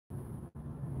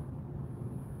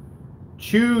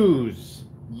Choose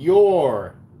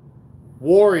your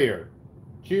warrior.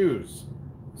 Choose.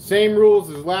 Same rules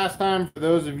as last time for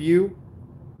those of you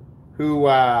who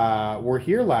were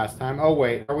here last time. Oh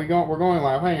wait, are we going? We're going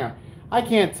live. Hang on. I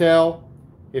can't tell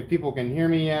if people can hear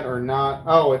me yet or not.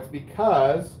 Oh, it's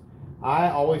because I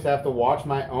always have to watch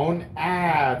my own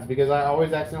ads because I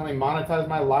always accidentally monetize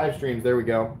my live streams. There we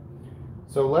go.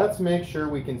 So let's make sure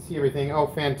we can see everything. Oh,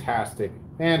 fantastic.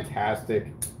 Fantastic.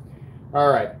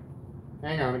 All right.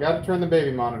 Hang on. I got to turn the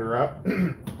baby monitor up.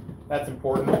 That's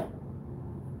important.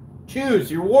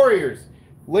 Choose your warriors.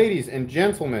 Ladies and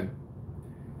gentlemen.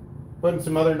 Putting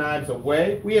some other knives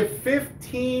away. We have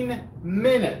 15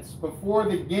 minutes before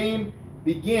the game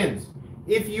begins.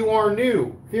 If you are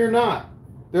new, fear not.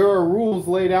 There are rules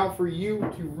laid out for you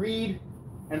to read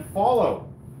and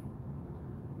follow.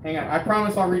 Hang on. I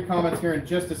promise I'll read comments here in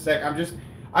just a sec.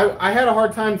 I had a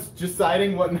hard time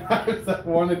deciding what knives I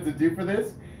wanted to do for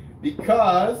this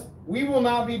because we will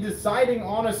not be deciding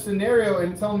on a scenario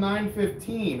until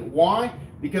 9:15. Why?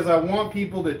 Because I want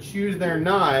people to choose their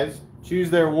knives, choose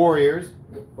their warriors,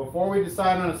 before we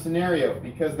decide on a scenario,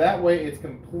 because that way it's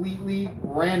completely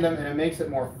random and it makes it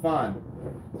more fun.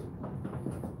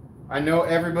 I know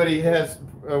everybody has,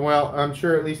 well, I'm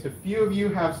sure at least a few of you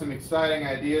have some exciting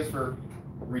ideas for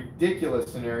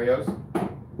ridiculous scenarios.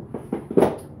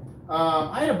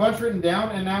 I had a bunch written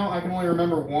down and now I can only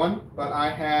remember one, but I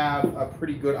have a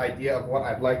pretty good idea of what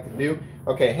I'd like to do.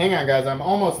 Okay, hang on guys, I'm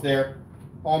almost there.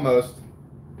 Almost.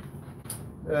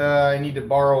 I need to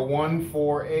borrow one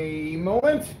for a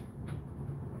moment.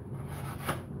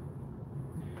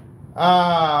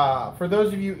 For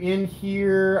those of you in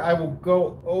here, I will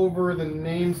go over the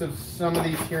names of some of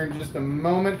these here in just a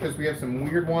moment because we have some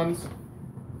weird ones.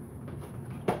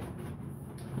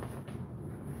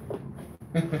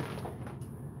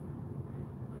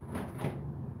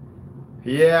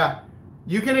 Yeah,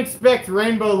 you can expect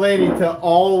Rainbow Lady to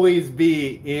always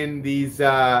be in these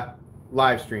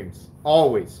live streams.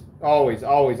 Always, always,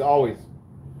 always, always.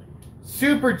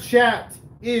 Super chat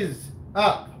is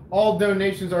up. All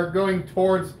donations are going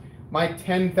towards my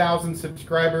 10,000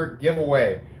 subscriber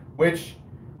giveaway, which,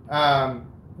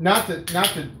 not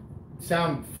to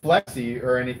sound flexy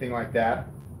or anything like that.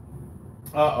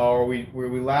 Uh-oh, were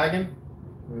we lagging?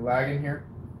 Are we lagging here?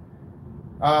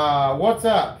 What's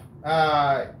up?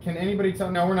 Can anybody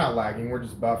tell? No, we're not lagging. We're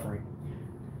just buffering.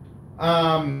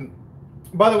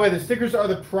 By the way, the stickers are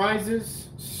the prizes.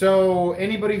 So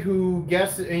anybody who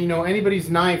guesses, anybody's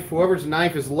knife, whoever's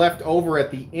knife is left over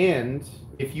at the end,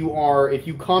 if you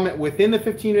comment within the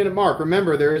 15-minute mark,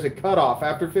 remember there is a cutoff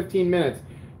after 15 minutes.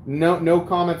 No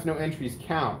comments, no entries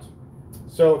count.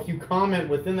 So if you comment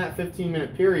within that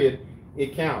 15-minute period,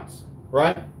 it counts,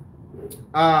 right?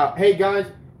 Hey guys,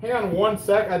 hang on one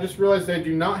sec. I just realized I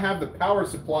do not have the power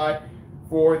supply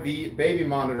for the baby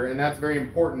monitor, and that's very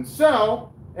important.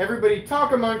 So everybody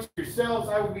talk amongst yourselves.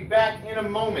 I will be back in a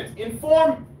moment.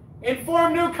 Inform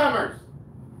newcomers.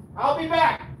 I'll be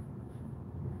back.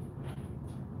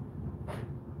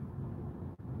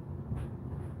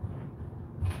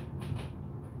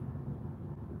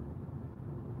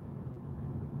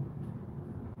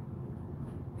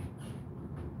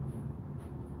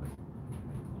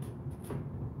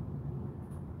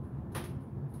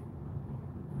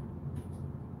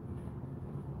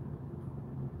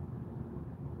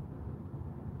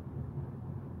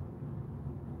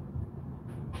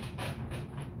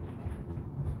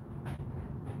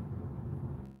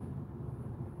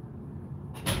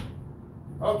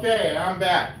 Okay, I'm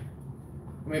back.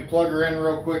 Let me plug her in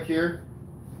real quick here.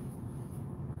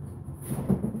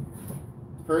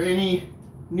 For any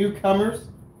newcomers,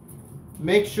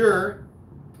 make sure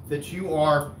that you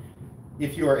are,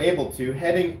 if you are able to,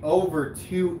 heading over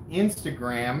to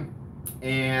Instagram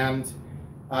and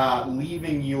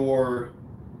leaving your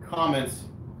comments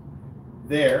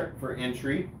there for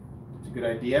entry. It's a good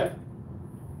idea,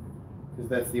 because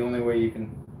that's the only way you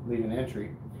can leave an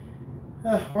entry.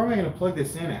 Where am I going to plug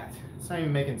this in at? It's not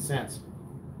even making sense.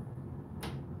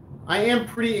 I am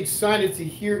pretty excited to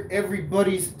hear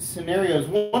everybody's scenarios.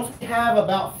 Once we have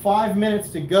about 5 minutes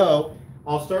to go,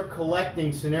 I'll start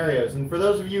collecting scenarios. And for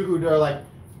those of you who are like,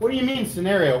 what do you mean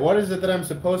scenario? What is it that I'm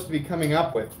supposed to be coming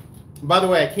up with? By the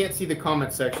way, I can't see the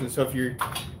comment section, so if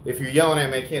you're yelling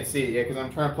at me, I can't see it yet because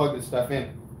I'm trying to plug this stuff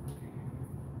in.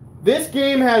 This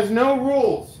game has no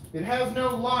rules. It has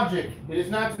no logic. It is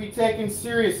not to be taken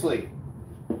seriously.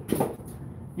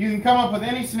 You can come up with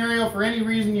any scenario for any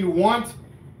reason you want.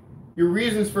 Your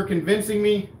reasons for convincing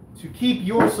me to keep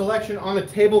your selection on the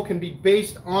table can be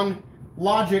based on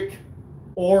logic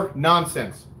or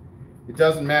nonsense. It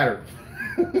doesn't matter.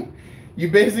 You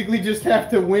basically just have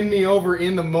to win me over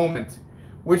in the moment,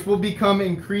 which will become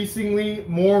increasingly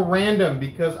more random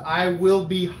because I will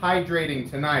be hydrating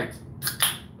tonight.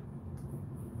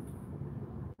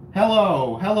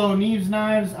 Hello, Neves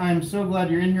Knives. I'm so glad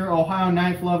you're in here. Ohio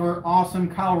Knife Lover, awesome.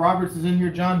 Kyle Roberts is in here.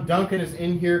 John Duncan is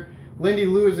in here. Lindy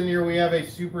Lou is in here. We have a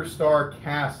superstar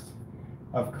cast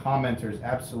of commenters,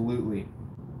 absolutely.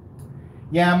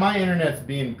 Yeah, my internet's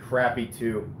being crappy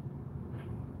too.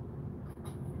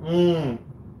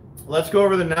 Let's go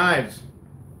over the knives.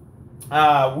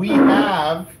 We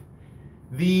have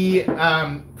the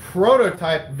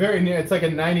prototype, very new. It's like a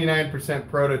 99%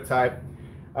 prototype.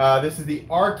 This is the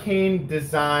Arcane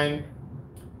Design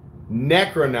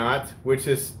Necronaut, which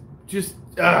is just,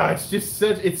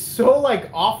 it's so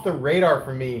like off the radar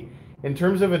for me in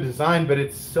terms of a design, but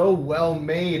it's so well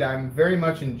made. I'm very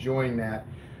much enjoying that.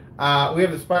 We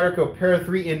have the Spyderco Para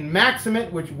 3 in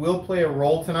Maximate, which will play a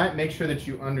role tonight. Make sure that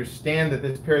you understand that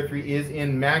this Para 3 is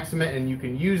in Maximate, and you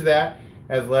can use that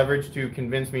as leverage to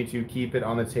convince me to keep it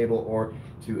on the table or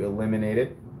to eliminate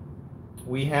it.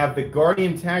 We have the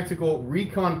Guardian Tactical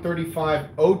Recon 35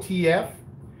 OTF.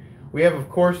 We have, of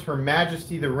course, Her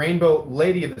Majesty, the Rainbow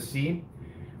Lady of the Sea.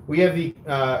 We have the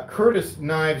Curtis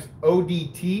Knives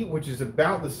ODT, which is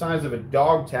about the size of a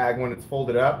dog tag when it's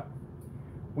folded up.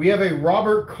 We have a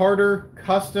Robert Carter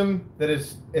custom that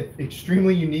is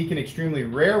extremely unique and extremely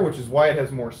rare, which is why it has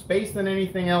more space than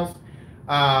anything else.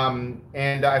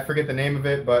 And I forget the name of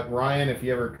it, but Ryan, if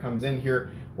he ever comes in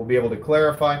here, will be able to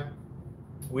clarify.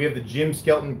 We have the Jim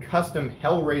Skelton Custom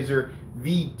Hellraiser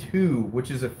V2, which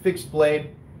is a fixed blade.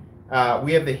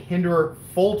 We have the Hinderer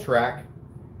Full Track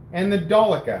and the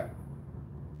Dolica.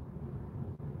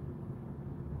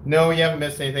 No, you haven't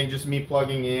missed anything. Just me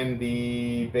plugging in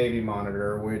the baby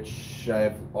monitor, which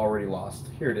I've already lost.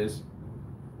 Here it is.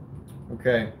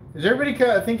 Okay. Is everybody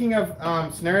thinking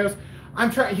of scenarios?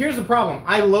 I'm trying. Here's the problem.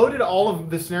 I loaded all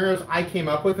of the scenarios I came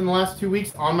up with in the last 2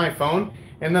 weeks on my phone,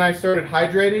 and then I started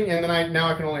hydrating, and then now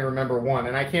I can only remember one,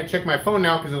 and I can't check my phone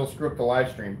now because it'll screw up the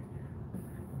live stream.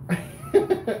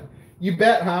 You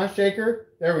bet, huh, Shaker?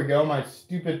 There we go. My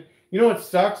stupid. You know what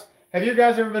sucks? Have you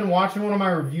guys ever been watching one of my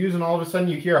reviews and all of a sudden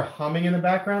you hear a humming in the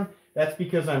background? That's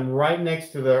because I'm right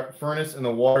next to the furnace and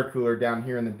the water cooler down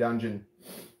here in the dungeon.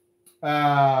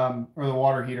 Or the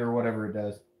water heater or whatever it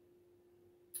does.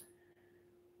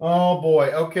 Oh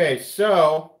boy. Okay,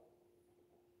 so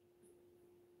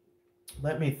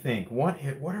let me think. What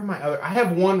are my other? I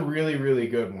have one really, really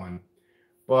good one.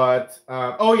 But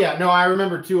oh yeah, no, I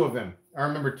remember two of them.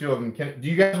 Do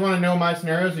you guys want to know my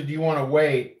scenarios, or do you want to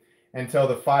wait until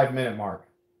the 5-minute mark?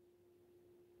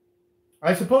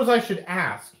 I suppose I should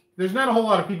ask. There's not a whole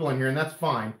lot of people in here, and that's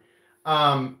fine.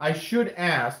 I should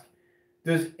ask,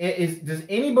 does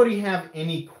anybody have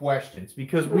any questions?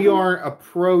 Because we are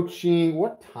approaching,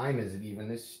 what time is it even?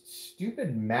 This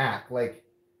stupid Mac, like,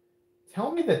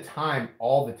 tell me the time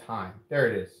all the time. There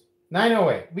it is.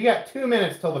 9:08. We got 2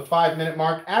 minutes till the 5-minute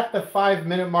mark. At the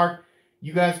 5-minute mark,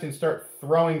 you guys can start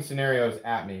throwing scenarios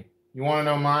at me. You want to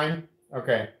know mine?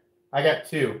 Okay. I got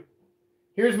two.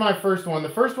 Here's my first one. The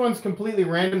first one's completely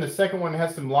random. The second one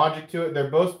has some logic to it. They're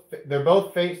both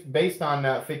based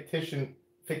on fictitious.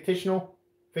 What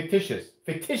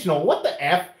the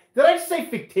F? Did I just say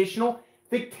fictional?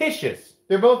 Fictitious.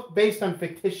 They're both based on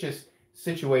fictitious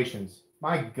situations.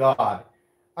 My God.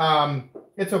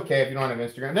 It's okay if you don't have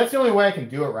Instagram. That's the only way I can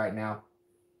do it right now.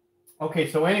 Okay,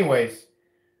 so anyways,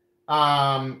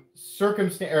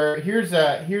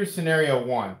 here's scenario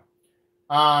one.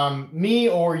 Me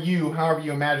or you, however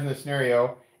you imagine the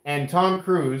scenario, and Tom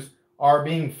Cruise are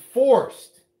being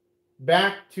forced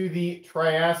back to the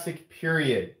Triassic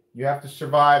period. You have to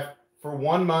survive for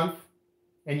 1 month,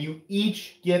 and you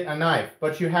each get a knife,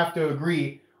 but you have to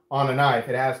agree on a knife.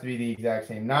 It has to be the exact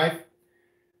same knife.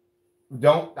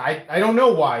 I don't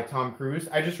know why, Tom Cruise.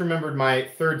 I just remembered my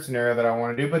third scenario that I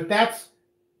want to do, but that's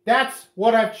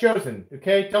what I've chosen,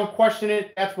 okay? Don't question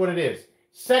it. That's what it is.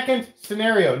 Second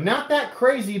scenario, not that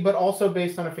crazy, but also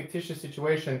based on a fictitious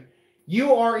situation.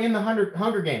 You are in the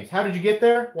Hunger Games. How did you get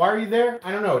there? Why are you there?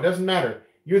 I don't know. It doesn't matter.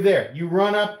 You're there. You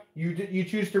run up. You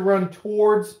choose to run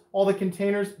towards all the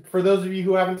containers. For those of you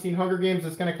who haven't seen Hunger Games,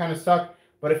 it's going to kind of suck.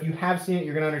 But if you have seen it,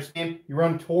 you're going to understand. You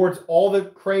run towards all the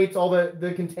crates, all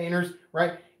the containers,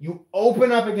 right? You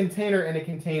open up a container, and it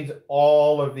contains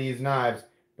all of these knives,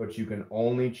 but you can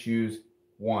only choose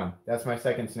one. That's my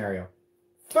second scenario.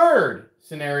 Third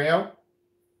scenario,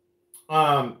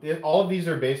 all of these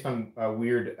are based on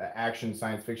weird action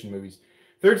science fiction movies.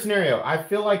 Third scenario, I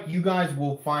feel like you guys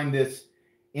will find this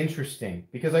interesting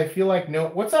because I feel like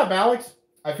what's up, Alex?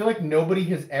 I feel like nobody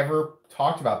has ever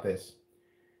talked about this.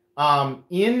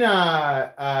 In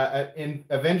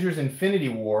Avengers Infinity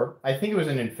War, I think it was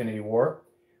in Infinity War,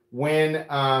 when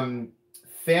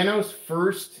Thanos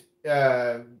first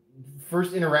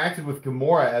interacted with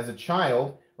Gamora as a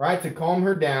child, right, to calm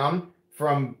her down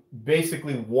from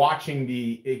basically watching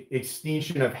the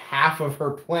extinction of half of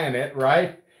her planet,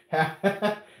 right?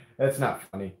 That's not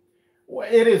funny. Well,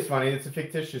 it is funny. It's a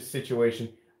fictitious situation.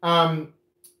 To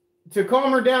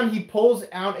calm her down, he pulls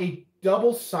out a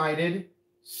double-sided,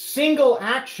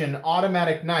 single-action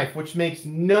automatic knife, which makes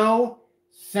no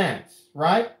sense,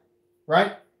 right?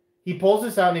 Right? He pulls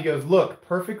this out and he goes, look,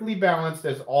 perfectly balanced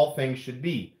as all things should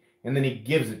be. And then he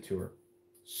gives it to her.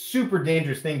 Super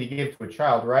dangerous thing to give to a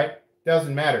child, right?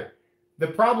 Doesn't matter. The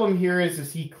problem here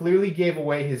is he clearly gave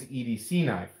away his EDC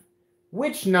knife.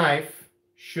 Which knife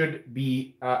should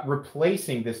be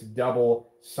replacing this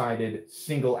double-sided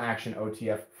single-action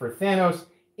OTF for Thanos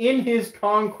in his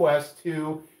conquest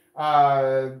to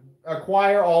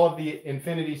acquire all of the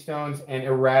Infinity Stones and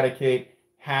eradicate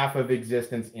half of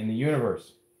existence in the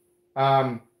universe?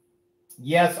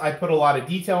 Yes, I put a lot of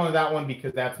detail into that one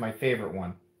because that's my favorite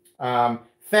one.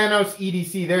 Thanos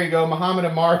EDC, there you go. Muhammad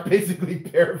Amar basically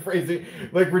paraphrasing.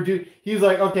 He's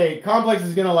like, okay, Complex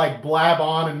is gonna like blab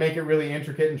on and make it really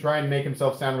intricate and try and make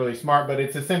himself sound really smart, but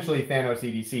it's essentially Thanos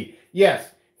EDC.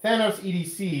 Yes, Thanos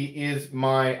EDC is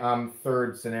my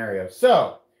third scenario.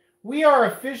 So we are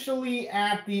officially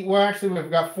at the, well, actually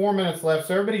we've got 4 minutes left.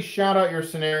 So everybody shout out your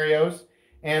scenarios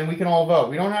and we can all vote.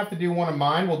 We don't have to do one of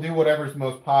mine. We'll do whatever's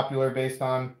most popular based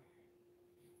on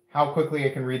how quickly I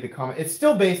can read the comment. It's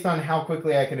still based on how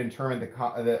quickly I can interpret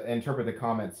the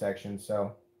comment section.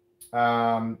 So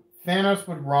Thanos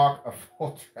would rock a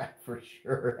full track for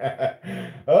sure.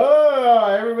 Oh,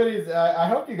 everybody's. I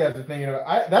hope you guys are thinking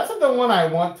about. That's the one I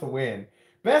want to win.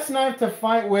 Best knife to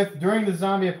fight with during the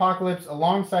zombie apocalypse,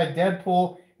 alongside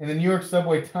Deadpool in the New York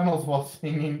subway tunnels while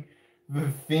singing the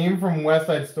theme from West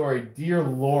Side Story. Dear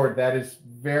Lord, that is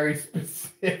very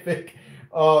specific.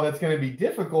 Oh, that's going to be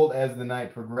difficult as the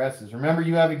night progresses. Remember,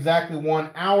 you have exactly 1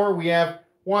 hour. We have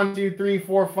 1, 2, 3,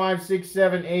 4, 5, 6,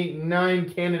 7, 8, 9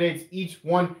 candidates, each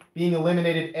one being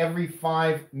eliminated every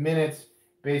 5 minutes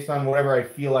based on whatever I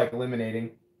feel like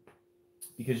eliminating,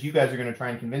 because you guys are going to try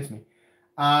and convince me.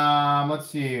 Let's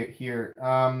see here.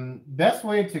 Best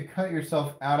way to cut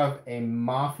yourself out of a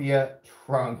mafia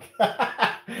trunk.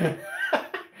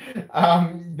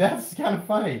 That's kind of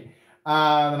funny.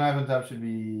 The knife on top should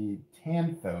be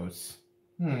Tanthos.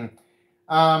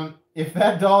 If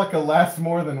that Daleka lasts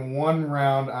more than 1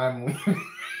 round, I'm leaving.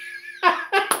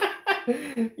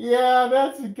 Yeah,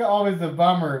 that's always a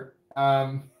bummer.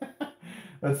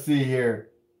 Let's see here.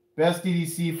 Best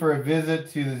DDC for a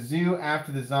visit to the zoo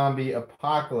after the zombie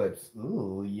apocalypse.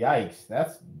 Ooh, yikes.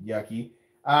 That's yucky.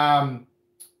 John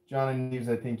and Neves,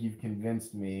 I think you've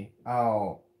convinced me.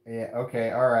 Oh, yeah,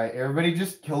 okay, all right. Everybody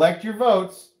just collect your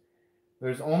votes.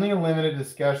 There's only a limited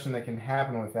discussion that can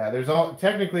happen with that.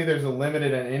 Technically, there's a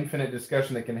limited and infinite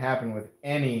discussion that can happen with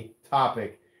any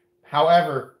topic.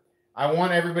 However, I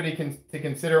want everybody to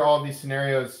consider all of these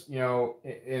scenarios,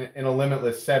 in a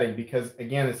limitless setting, because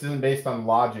again, this isn't based on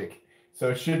logic, so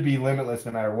it should be limitless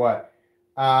no matter what.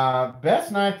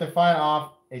 Best knife to fight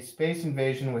off a space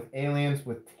invasion with aliens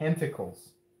with tentacles.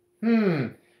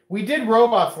 We did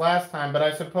robots last time, but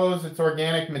I suppose it's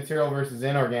organic material versus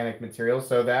inorganic material,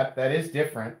 so that is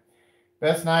different.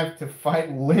 Best knife to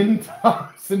fight Lynn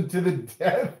Thompson to the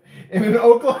death in an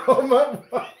Oklahoma.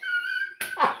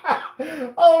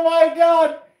 Oh my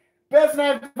God! Best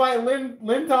knife to fight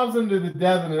Lynn Thompson to the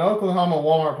death in an Oklahoma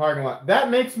Walmart parking lot.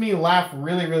 That makes me laugh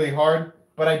really, really hard,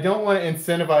 but I don't want to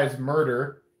incentivize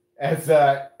murder, as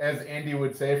Andy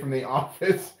would say from The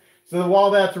Office. So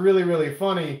while that's really, really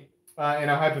funny, in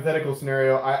a hypothetical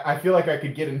scenario, I feel like I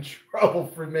could get in trouble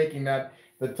for making that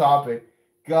the topic.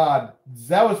 God,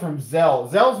 that was from Zell.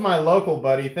 Zell's my local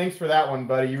buddy. Thanks for that one,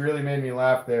 buddy. You really made me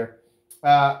laugh there.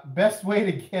 Best way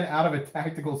to get out of a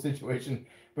tactical situation,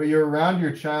 but you're around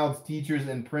your child's teachers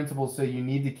and principals, so you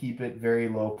need to keep it very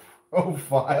low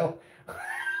profile.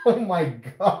 Oh my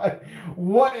God.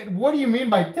 What do you mean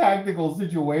by tactical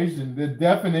situation? The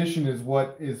definition is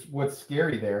what's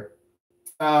scary there.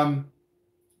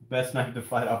 Best knife to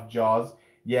fight off Jaws.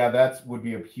 Yeah, that would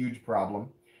be a huge problem.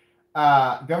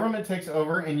 Government takes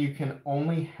over and you can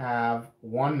only have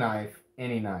 1 knife,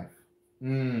 any knife.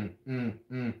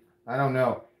 I don't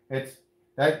know.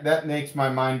 That makes my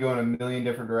mind go in a million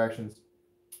different directions.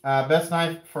 Best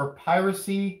knife for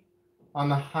piracy on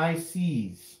the high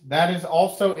seas. That is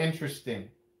also interesting.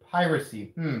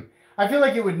 Piracy. I feel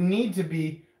like it would need to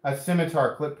be a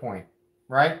scimitar clip point,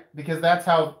 right? Because that's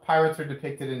how pirates are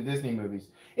depicted in Disney movies.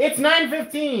 It's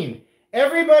 9:15,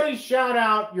 Everybody shout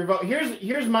out your vote.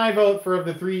 Here's my vote for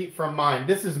the three from mine.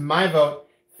 This is my vote,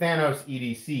 Thanos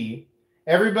EDC.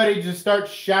 Everybody just start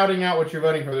shouting out what you're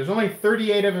voting for. There's only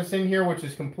 38 of us in here, which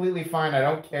is completely fine. I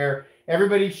don't care.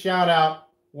 Everybody shout out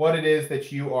what it is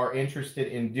that you are interested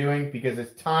in doing because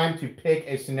it's time to pick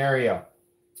a scenario.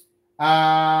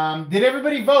 Did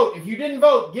everybody vote? If you didn't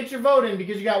vote, get your vote in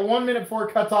because you got 1 minute before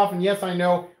it cuts off. And yes, I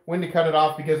know when to cut it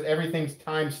off because everything's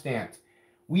time stamped.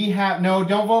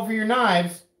 Don't vote for your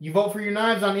knives. You vote for your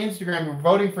knives on Instagram. We're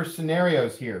voting for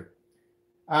scenarios here.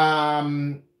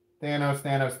 Thanos.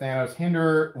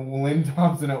 Hinder Lynn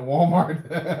Thompson at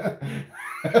Walmart.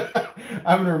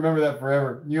 I'm going to remember that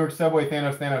forever. New York subway,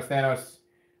 Thanos.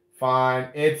 Fine.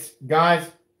 Guys,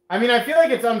 I mean, I feel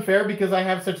like it's unfair because I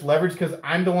have such leverage because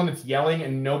I'm the one that's yelling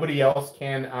and nobody else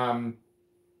can,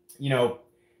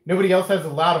 nobody else has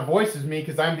as loud a voice as me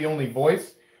because I'm the only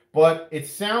voice. But it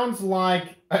sounds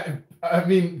like, I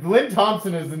mean, Lynn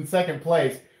Thompson is in second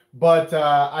place, but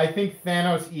I think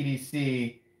Thanos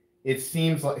EDC, it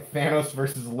seems like Thanos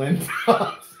versus Lynn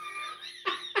Thompson.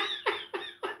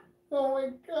 Oh my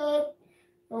God.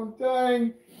 I'm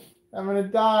dying. I'm going to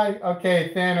die.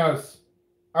 Okay, Thanos.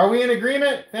 Are we in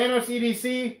agreement? Thanos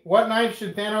EDC. What knife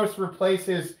should Thanos replace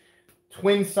his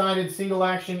twin-sided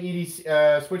single-action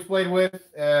EDC switchblade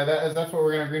with? That's what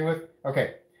we're going to agree with?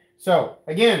 Okay. So,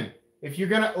 again, if you're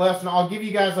going to listen, I'll give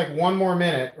you guys like 1 more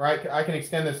minute, right? I can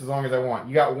extend this as long as I want.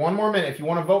 You got 1 more minute. If you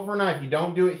want to vote for a knife, you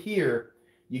don't do it here.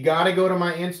 You got to go to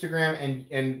my Instagram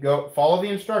and go follow the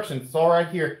instructions. It's all right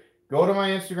here. Go to my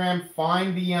Instagram,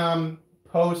 find the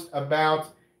post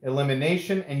about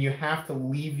elimination, and you have to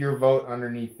leave your vote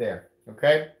underneath there,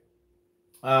 okay?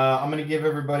 I'm going to give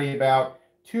everybody about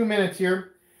 2 minutes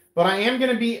here, but I am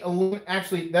going to be,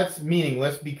 actually, that's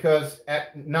meaningless because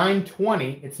at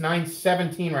 9:20, it's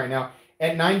 9:17 right now,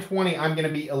 at 9:20, I'm going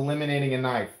to be eliminating a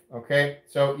knife, okay?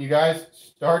 So you guys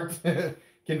start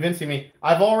convincing me.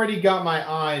 I've already got my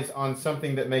eyes on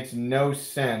something that makes no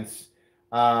sense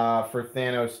for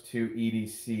Thanos to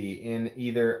EDC in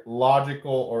either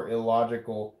logical or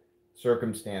illogical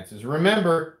circumstances.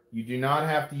 Remember, you do not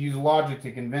have to use logic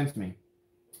to convince me.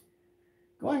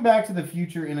 Going back to the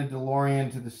future in a DeLorean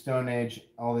to the Stone Age,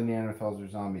 all the Neanderthals are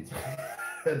zombies.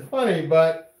 It's funny,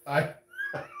 but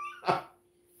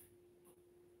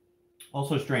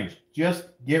also strange. Just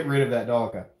get rid of that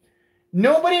Daleka.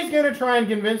 Nobody's going to try and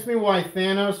convince me why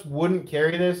Thanos wouldn't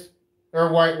carry this. Or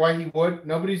why he would.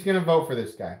 Nobody's going to vote for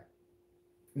this guy.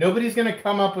 Nobody's going to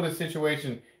come up with a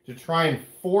situation to try and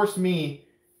force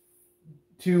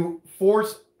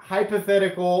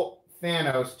hypothetical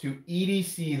Thanos to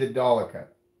EDC the Daleka.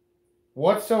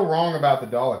 What's so wrong about the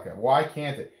Daleka? Why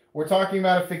can't it? We're talking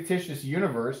about a fictitious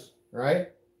universe, right?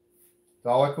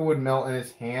 Daleka would melt in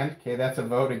his hand. Okay, that's a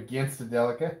vote against the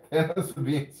Daleka. Thanos would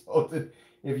be insulted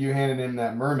if you handed him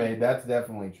that mermaid. That's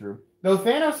definitely true. Though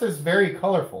Thanos is very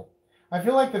colorful. I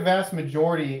feel like the vast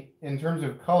majority, in terms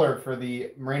of color for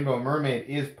the Rainbow Mermaid,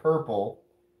 is purple.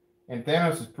 And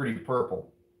Thanos is pretty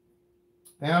purple.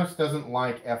 Thanos doesn't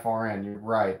like FRN. You're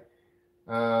right.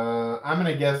 I'm going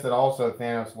to guess that also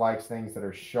Thanos likes things that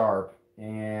are sharp.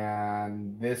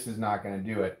 And this is not going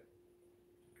to do it.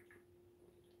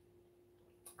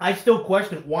 I still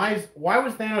question, why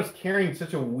was Thanos carrying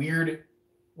such a weird...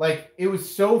 Like, it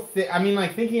was so thick. I mean,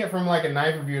 like, thinking it from, like, a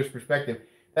knife reviewer's perspective...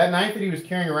 That knife that he was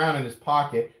carrying around in his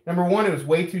pocket, number one, it was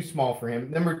way too small for him.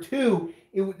 Number two,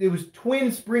 it was twin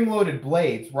spring-loaded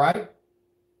blades, right?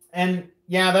 And,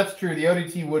 yeah, that's true. The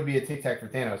ODT would be a tic-tac for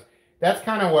Thanos. That's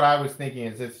kind of what I was thinking,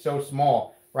 is it's so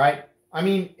small, right? I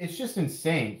mean, it's just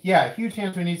insane. Yeah, huge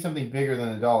chance we need something bigger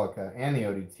than the Daleka and the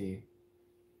ODT.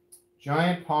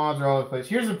 Giant paws are all over the place.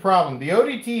 Here's the problem. The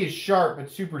ODT is sharp, but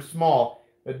super small.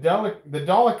 The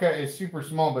Daleka is super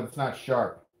small, but it's not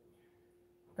sharp.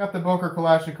 Got the Boker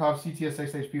Kalashnikov CTS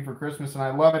XHP for Christmas, and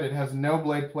I love it. It has no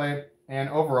blade plate, and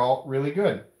overall, really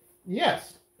good.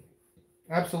 Yes,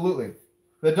 absolutely.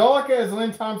 The Daleka is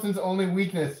Lynn Thompson's only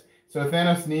weakness, so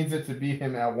Thanos needs it to beat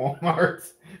him at Walmart.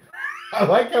 I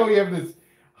like how we have this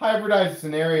hybridized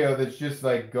scenario that's just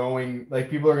like going, like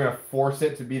people are going to force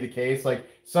it to be the case. Like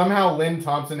somehow Lynn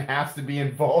Thompson has to be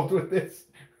involved with this.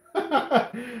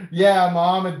 Yeah,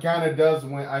 Muhammad kind of does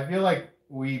win. I feel like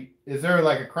is there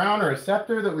like a crown or a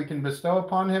scepter that we can bestow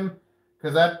upon him?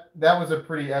 Because that was a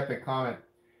pretty epic comment.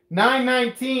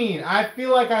 919. I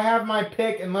feel like I have my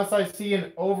pick unless I see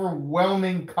an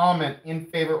overwhelming comment in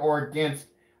favor or against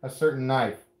a certain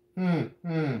knife.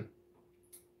 Wouldn't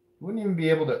even be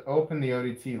able to open the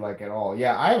ODT like at all.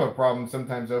 Yeah, I have a problem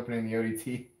sometimes opening the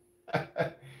ODT.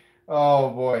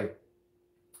 Oh boy.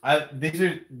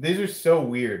 These are so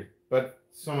weird, but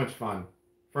so much fun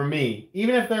for me.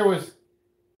 Even if there was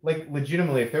Like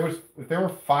legitimately, if there were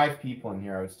 5 people in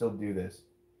here, I would still do this.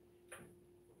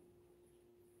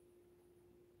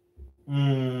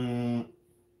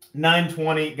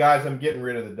 920, guys. I'm getting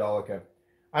rid of the Dolica.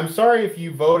 I'm sorry if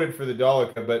you voted for the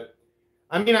Dolica, but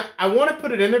I mean, I want to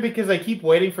put it in there because I keep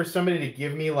waiting for somebody to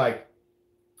give me like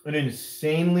an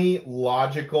insanely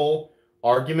logical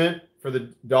argument for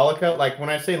the Dolica. Like when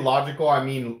I say logical, I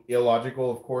mean illogical,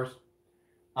 of course.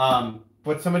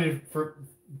 But somebody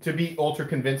to be ultra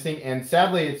convincing, and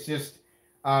sadly, it's just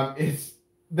it's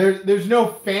there's no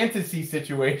fantasy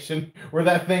situation where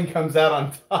that thing comes out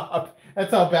on top.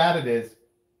 That's how bad it is.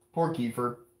 Poor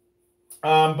Kiefer.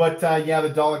 But yeah, the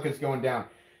Dolica is going down.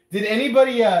 Did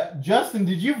anybody, Justin?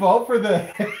 Did you vote for the?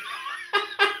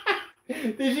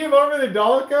 Did you vote for the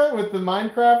Dolica with the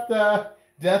Minecraft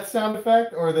death sound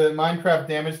effect or the Minecraft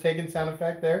damage taken sound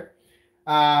effect there?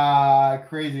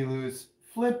 Crazy loose.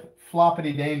 Flip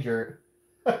floppity danger.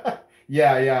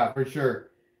 Yeah, for sure.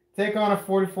 Take on a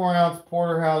 44-ounce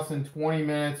porterhouse in 20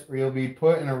 minutes, or you'll be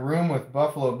put in a room with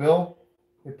Buffalo Bill.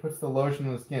 It puts the lotion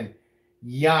on the skin.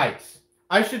 Yikes.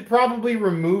 I should probably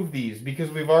remove these because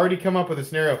we've already come up with a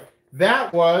scenario.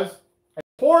 That was a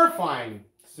horrifying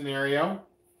scenario,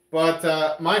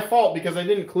 but my fault because I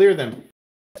didn't clear them.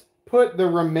 Put the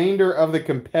remainder of the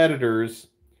competitors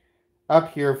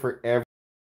up here for everyone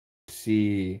to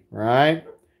see, right?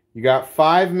 You got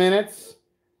 5 minutes.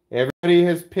 Everybody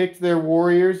has picked their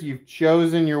warriors. You've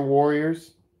chosen your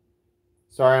warriors.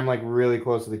 Sorry, I'm like really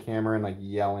close to the camera and like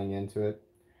yelling into it.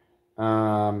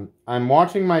 I'm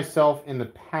watching myself in the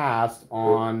past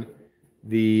on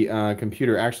the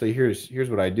computer. Actually, here's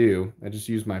what I do. I just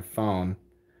use my phone.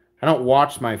 I don't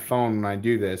watch my phone when I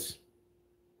do this.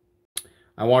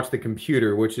 I watch the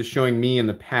computer, which is showing me in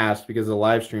the past because the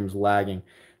live stream's lagging.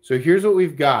 So here's what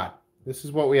we've got. This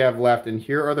is what we have left, and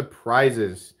here are the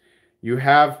prizes. You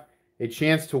have a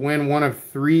chance to win one of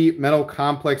 3 Metal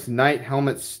Complex Knight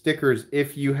helmet stickers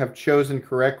if you have chosen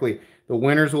correctly. The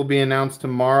winners will be announced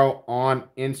tomorrow on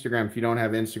Instagram. If you don't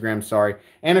have Instagram, sorry.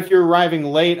 And if you're arriving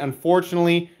late,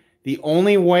 unfortunately, the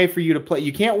only way for you to play,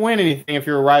 you can't win anything if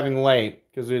you're arriving late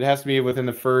because it has to be within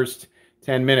the first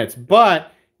 10 minutes.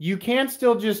 But you can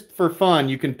still just, for fun,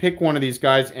 you can pick one of these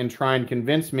guys and try and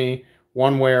convince me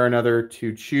one way or another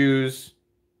to choose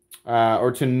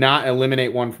or to not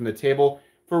eliminate one from the table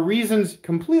for reasons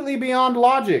completely beyond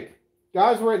logic.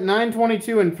 Guys, we're at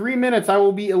 9:22. In 3 minutes, I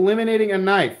will be eliminating a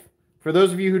knife. For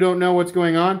those of you who don't know what's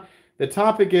going on, the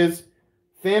topic is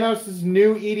Thanos'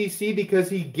 new EDC because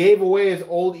he gave away his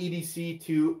old EDC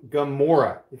to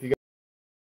Gamora. If you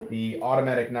got the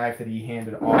automatic knife that he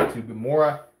handed off to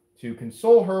Gamora to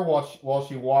console her while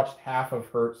she watched half of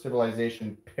her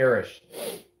civilization perish.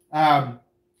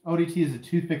 ODT is a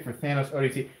toothpick for Thanos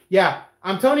ODT. Yeah,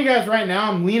 I'm telling you guys right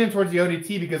now, I'm leaning towards the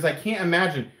ODT because I can't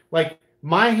imagine. Like,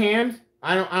 my hand,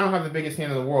 I don't have the biggest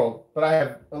hand in the world, but I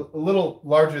have a little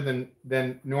larger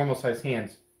than normal sized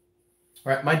hands.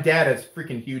 All right, my dad has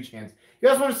freaking huge hands. You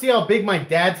guys want to see how big my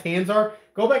dad's hands are?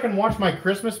 Go back and watch my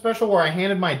Christmas special where I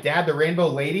handed my dad the Rainbow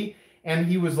Lady, and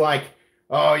he was like,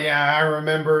 oh yeah, I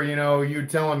remember, you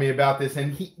telling me about this.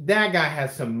 And that guy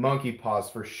has some monkey paws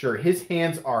for sure. His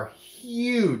hands are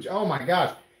huge. Oh my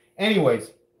gosh. Anyways,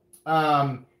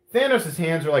 Thanos'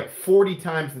 hands are like 40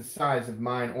 times the size of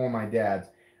mine or my dad's.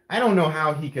 I don't know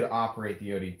how he could operate the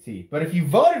ODT. But if you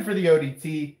voted for the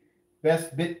ODT,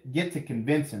 best get to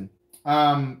convince him.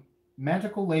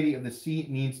 Magical Lady of the Sea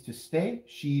needs to stay.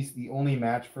 She's the only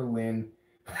match for Lynn.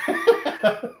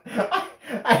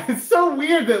 It's so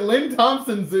weird that Lynn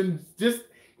Thompson just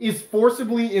is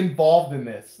forcibly involved in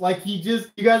this. Like you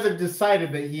guys have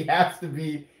decided that he has to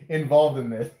be involved in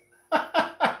this.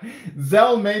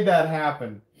 Zell made that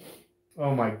happen.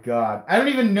 Oh my God. I don't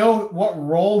even know what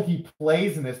role he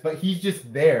plays in this, but he's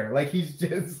just there. Like he's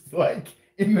just like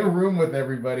in the room with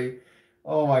everybody.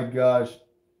 Oh my gosh.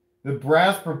 The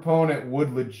brass proponent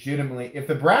would legitimately, if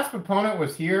the brass proponent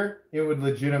was here, it would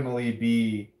legitimately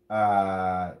be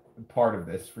part of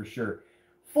this for sure.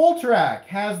 Full Track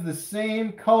has the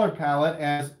same color palette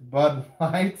as Bud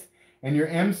Light, and your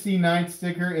MC Night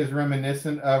sticker is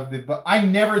reminiscent of the. I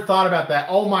never thought about that.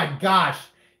 Oh my gosh,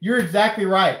 you're exactly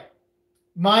right.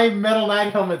 My Metal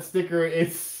Knight helmet sticker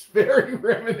is very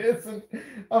reminiscent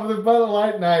of the Bud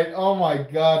Light Knight. Oh my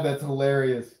God, that's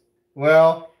hilarious.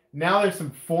 Well, now there's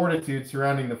some fortitude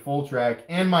surrounding the Full Track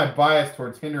and my bias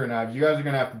towards Hinder Knives. You guys are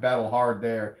going to have to battle hard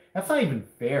there. That's not even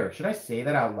fair. Should I say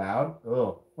that out loud?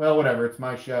 Oh, well, whatever. It's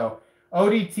my show.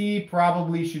 ODT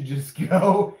probably should just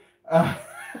go.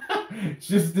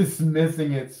 Just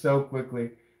dismissing it so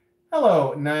quickly.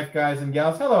 Hello, knife guys and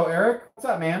gals. Hello, Eric. What's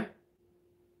up, man?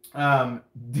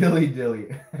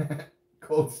 Dilly.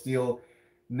 Cold Steel.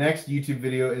 Next YouTube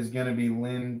video is going to be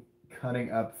Lynn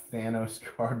cutting up Thanos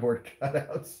cardboard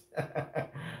cutouts.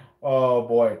 Oh,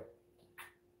 boy.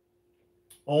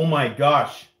 Oh, my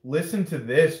gosh. Listen to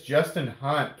this. Justin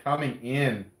Hunt coming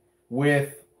in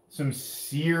with some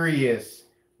serious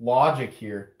logic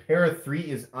here. Pair of 3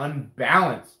 is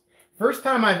unbalanced. First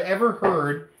time I've ever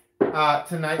heard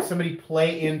tonight somebody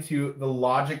play into the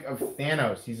logic of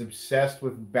Thanos. He's obsessed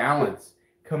with balance.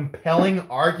 Compelling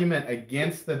argument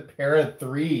against the pair of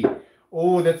 3.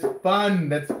 Oh, that's fun.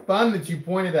 That's fun that you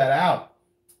pointed that out.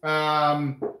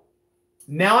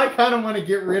 Now I kind of want to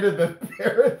get rid of the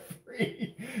pair of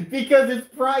 3 because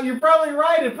you're probably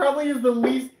right. It probably is the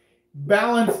least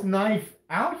balanced knife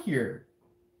out here.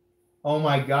 Oh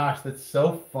my gosh, that's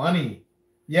so funny.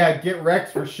 Yeah, get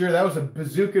Rex for sure. That was a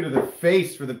bazooka to the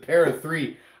face for the pair of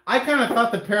 3. I kind of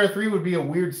thought the pair of 3 would be a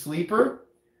weird sleeper,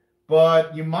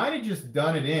 but you might have just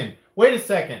done it in. Wait a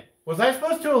second. Was I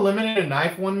supposed to eliminate a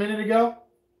knife 1 minute ago?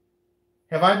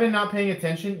 Have I been not paying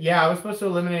attention? Yeah, I was supposed to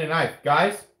eliminate a knife.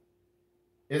 Guys,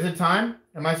 is it time?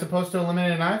 Am I supposed to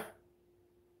eliminate a knife?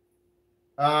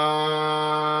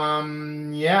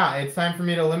 Yeah, it's time for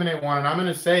me to eliminate one. And I'm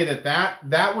going to say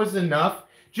that was enough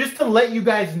just to let you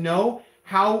guys know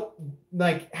how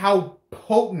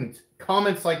potent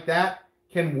comments like that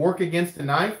can work against a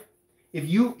knife.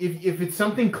 If it's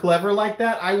something clever like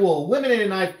that, I will eliminate a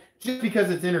knife just because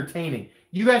it's entertaining.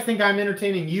 You guys think I'm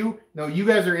entertaining you? No, you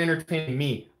guys are entertaining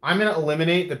me. I'm going to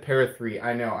eliminate the pair of 3.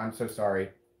 I know. I'm so sorry.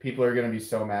 People are going to be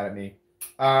so mad at me.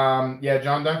 Yeah,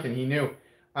 John Duncan, he knew.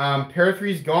 Pair of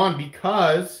 3's gone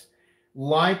because,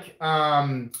 like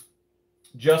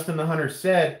Justin the Hunter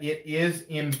said, it is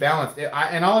imbalanced.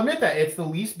 And I'll admit that. It's the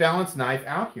least balanced knife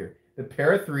out here. The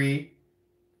pair of 3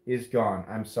 is gone.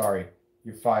 I'm sorry.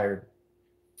 You're fired.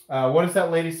 What does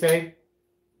that lady say?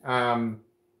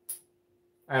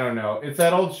 I don't know. It's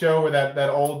that old show where that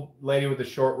old lady with the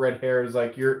short red hair is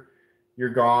like, you're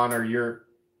gone, or you're,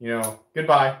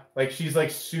 goodbye. Like she's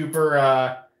like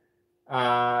super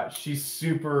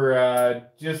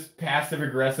just passive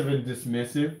aggressive and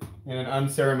dismissive in an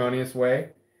unceremonious way.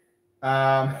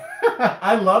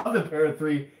 I love the pair of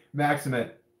 3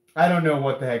 Maximate. I don't know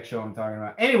what the heck show I'm talking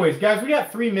about. Anyways, guys, we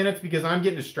got 3 minutes because I'm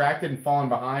getting distracted and falling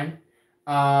behind.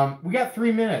 We got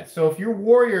 3 minutes. So if your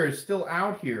warrior is still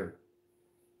out here,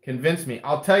 convince me.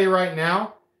 I'll tell you right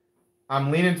now,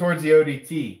 I'm leaning towards the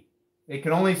ODT. It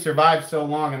can only survive so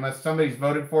long unless somebody's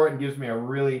voted for it and gives me a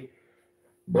really,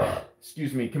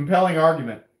 compelling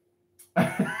argument.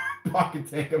 Pocket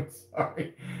tank, I'm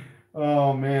sorry.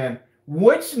 Oh, man.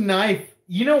 Which knife?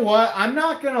 You know what? I'm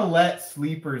not going to let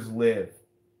sleepers live.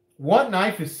 What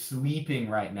knife is sleeping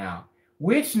right now?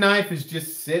 Which knife is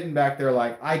just sitting back there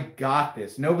like, I got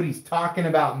this. Nobody's talking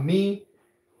about me.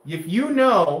 If you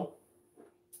know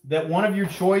that one of your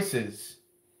choices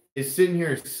is sitting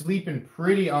here sleeping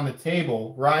pretty on the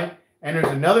table, right? And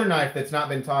there's another knife that's not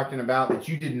been talking about that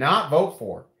you did not vote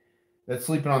for that's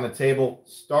sleeping on the table,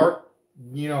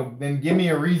 then give me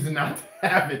a reason not to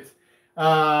have it.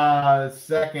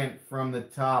 Second from the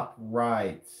top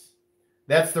right.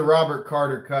 That's the Robert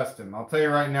Carter Custom. I'll tell you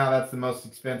right now, that's the most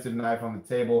expensive knife on the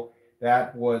table.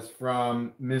 That was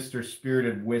from Mr.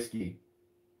 Spirited Whiskey.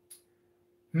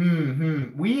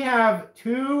 We have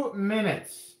 2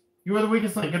 minutes. You are the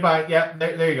weakest link. Goodbye. Yeah,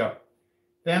 there you go.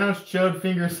 Thanos chode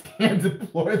fingers can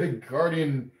deploy the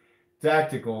Guardian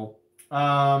Tactical.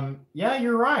 Yeah,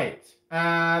 you're right.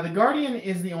 The Guardian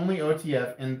is the only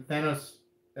OTF, and Thanos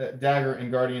Dagger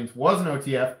and Guardians was an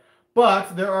OTF,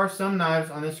 but there are some knives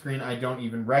on this screen I don't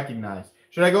even recognize.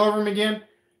 Should I go over them again?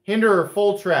 Hinderer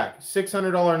Full Track,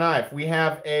 $600 knife. We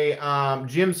have a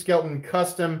Jim Skelton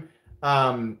Custom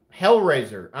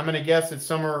Hellraiser. I'm going to guess it's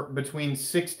somewhere between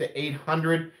 $600 to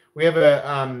 $800. We have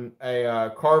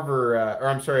a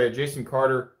Jason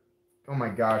Carter. Oh my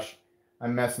gosh,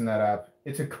 I'm messing that up.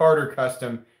 It's a Carter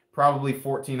Custom, probably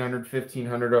 $1,400,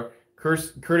 $1,500.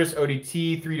 Curtis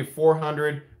ODT, $300 to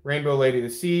 $400. Rainbow Lady of the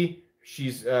Sea.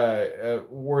 She's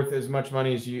worth as much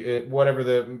money as whatever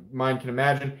the mind can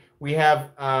imagine. We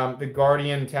have the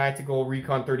Guardian Tactical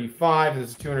Recon 35.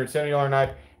 This is a $270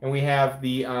 knife. And we have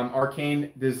the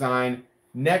Arcane Design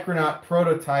Necronaut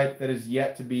prototype that is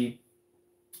yet to be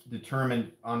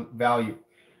determined on value.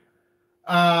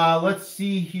 Let's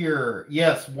see here.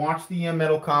 Yes, watch the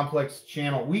Metal Complex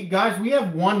channel. We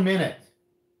have 1 minute.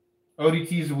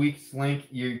 ODT is the weakest link.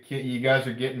 You guys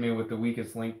are getting me with the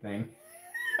weakest link thing.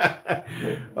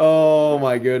 Oh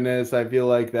my goodness. I feel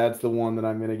like that's the one that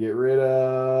I'm going to get rid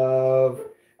of.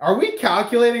 Are we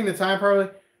calculating the time properly?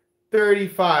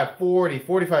 35, 40,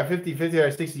 45, 50,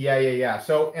 55, 60. Yeah.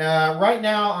 So right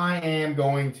now I am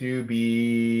going to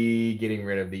be getting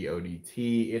rid of the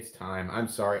ODT. It's time. I'm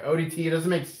sorry. ODT, it doesn't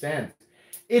make sense.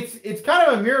 It's kind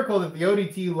of a miracle that the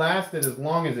ODT lasted as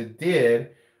long as it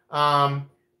did.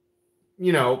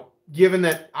 You know, given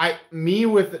that me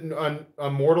with a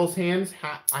mortal's hands,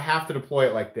 I have to deploy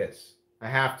it like this. I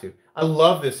have to. I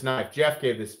love this knife. Jeff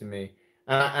gave this to me,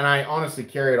 and I honestly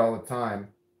carry it all the time.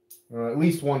 At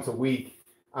least once a week,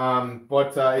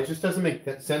 but it just doesn't make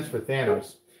sense for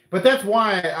Thanos. But that's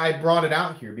why I brought it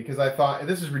out here, because I thought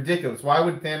this is ridiculous. Why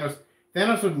would Thanos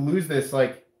would lose this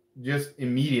like just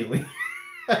immediately,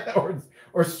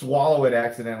 or swallow it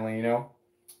accidentally, you know?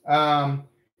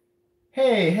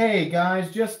 Hey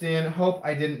guys, just in. Hope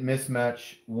I didn't miss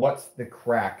much. What's the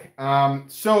crack?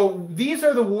 So these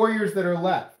are the warriors that are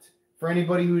left. For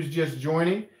anybody who's just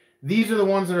joining, these are the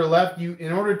ones that are left. You,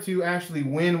 in order to actually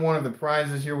win one of the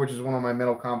prizes here, which is one of my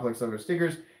Metal Complex Logo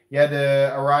stickers, you had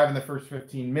to arrive in the first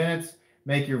 15 minutes,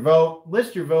 make your vote,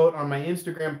 list your vote on my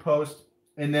Instagram post,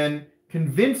 and then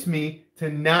convince me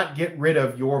to not get rid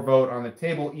of your vote on the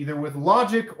table, either with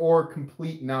logic or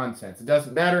complete nonsense. It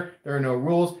doesn't matter. There are no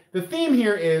rules. The theme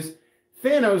here is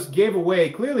Thanos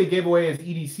clearly gave away his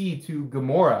EDC to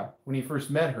Gamora when he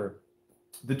first met her,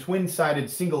 the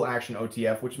twin-sided single-action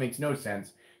OTF, which makes no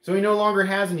sense. So he no longer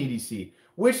has an EDC.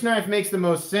 Which knife makes the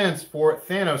most sense for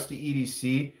Thanos to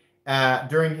EDC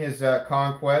during his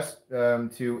conquest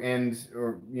to end,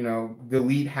 or, you know,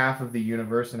 delete half of the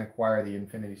universe and acquire the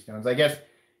Infinity Stones? I guess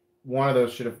one of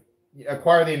those should have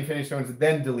acquired the Infinity Stones and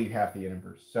then delete half the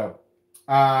universe. So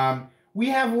we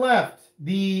have left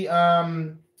the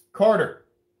Carter,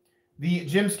 the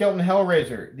Jim Skelton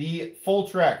Hellraiser, the Full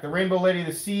Track, the Rainbow Lady of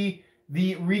the Sea,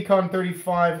 the Recon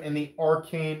 35, and the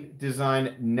Arcane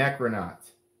Design Necronaut.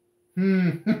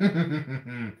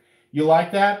 You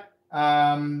like that?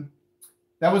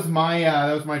 That was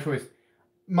my choice.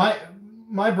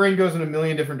 My brain goes in a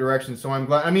million different directions, so I'm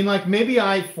glad. I mean, like, maybe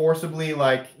I forcibly,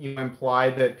 like, you know,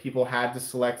 implied that people had to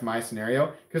select my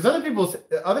scenario, because other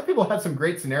people had some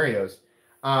great scenarios.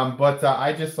 But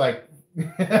I just, like,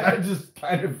 I just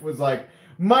kind of was like,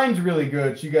 mine's really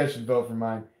good, so you guys should vote for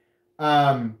mine.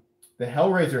 The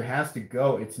Hellraiser has to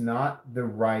go. It's not the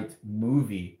right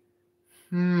movie.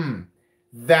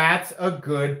 That's a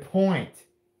good point.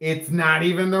 It's not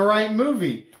even the right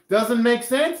movie. Doesn't make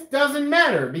sense? Doesn't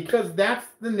matter, because that's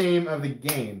the name of the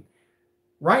game.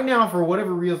 Right now, for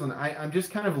whatever reason, I'm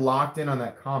just kind of locked in on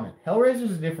that comment.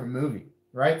 Hellraiser's a different movie,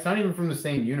 right? It's not even from the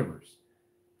same universe.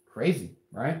 Crazy,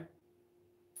 right?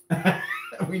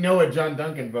 We know what John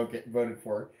Duncan voted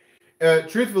for.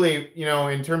 Truthfully, you know,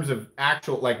 in terms of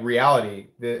actual, like, reality,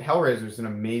 the Hellraiser is an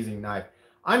amazing knife.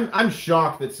 I'm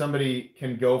shocked that somebody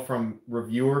can go from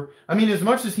reviewer. I mean, as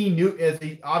much as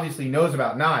he obviously knows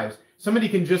about knives, somebody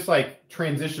can just, like,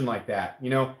 transition like that,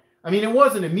 you know? I mean, it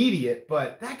wasn't immediate,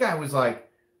 but that guy was like,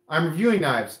 I'm reviewing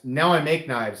knives, now I make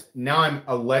knives, now I'm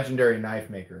a legendary knife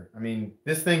maker. I mean,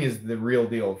 this thing is the real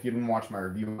deal, if you didn't watch my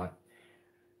review on it.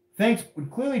 Thanks would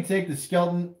clearly take the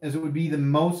Skeleton, as it would be the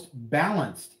most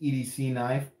balanced EDC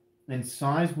knife, and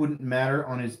size wouldn't matter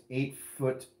on his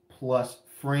 8-foot-plus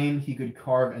frame. He could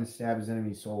carve and stab his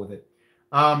enemy's soul with it.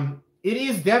 It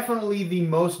is definitely the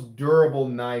most durable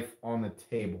knife on the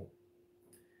table.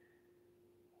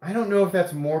 I don't know if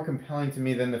that's more compelling to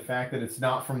me than the fact that it's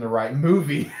not from the right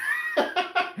movie.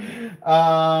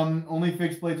 Only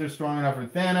fixed blades are strong enough for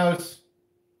Thanos.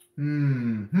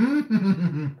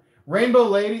 Rainbow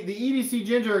Lady, the EDC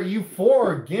Ginger, are you for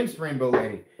or against Rainbow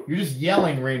Lady? You're just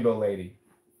yelling Rainbow Lady.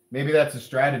 Maybe that's a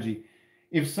strategy.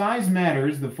 If size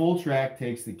matters, the Full Track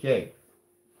takes the cake.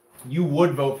 You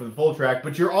would vote for the Full Track,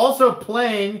 but you're also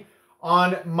playing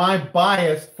on my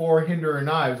bias for Hinderer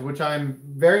knives, which I'm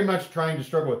very much trying to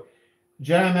struggle with.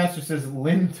 Jedi Master says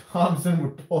Lynn Thompson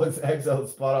would pull his exiled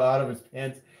spot out of his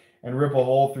pants and rip a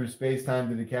hole through space-time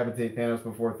to decapitate Thanos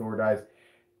before Thor dies.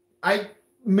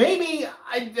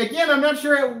 Again, I'm not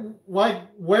sure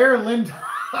where Lynn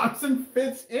Thompson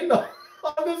fits into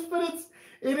all this, but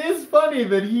it is funny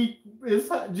that he is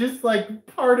just like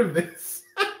part of this.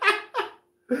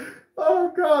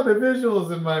 Oh God, the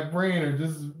visuals in my brain are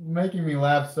just making me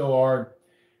laugh so hard.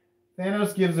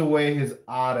 Thanos gives away his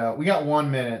auto. We got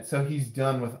 1 minute, so he's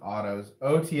done with autos.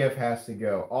 OTF has to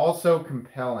go. Also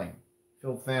compelling.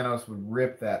 Phil Thanos would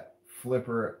rip that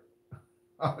flipper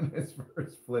on his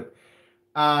first flip.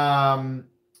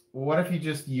 What if he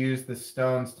just used the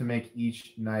stones to make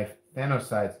each knife Thanos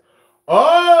sides?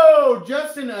 Oh,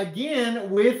 Justin, again,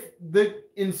 with the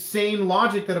insane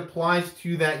logic that applies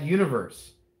to that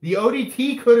universe. The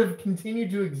ODT could have continued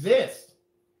to exist.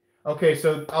 Okay,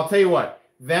 so I'll tell you what.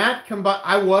 That combined,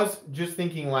 I was just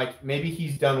thinking like maybe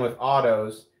he's done with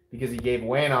autos because he gave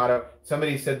away an auto.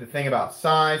 Somebody said the thing about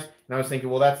size, and I was thinking,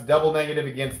 well, that's double negative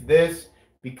against this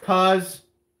because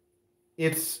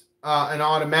it's an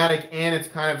automatic and it's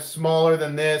kind of smaller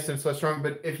than this and so strong.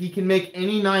 But if he can make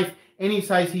any knife any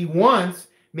size he wants,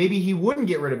 maybe he wouldn't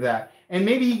get rid of that. And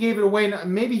maybe he gave it away.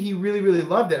 Maybe he really, really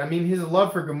loved it. I mean, his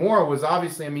love for Gamora was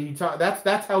obviously. I mean,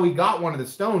 that's how he got one of the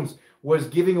stones, was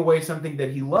giving away something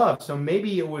that he loved. So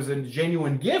maybe it was a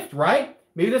genuine gift, right?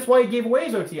 Maybe that's why he gave away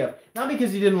his OTF, not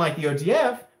because he didn't like the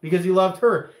OTF, because he loved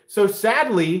her. So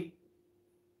sadly,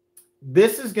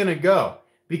 this is going to go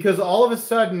because all of a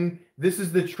sudden, this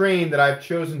is the train that I've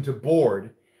chosen to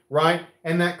board, right?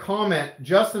 And that comment,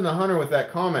 Justin the Hunter with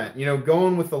that comment, you know,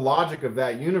 going with the logic of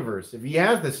that universe. If he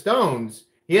has the stones,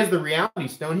 he has the reality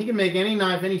stone, he can make any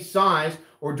knife, any size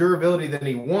or durability that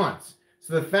he wants.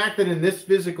 So the fact that in this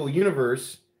physical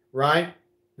universe, right,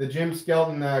 the Jim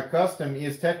Skelton custom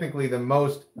is technically the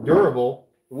most durable,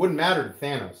 it wouldn't matter to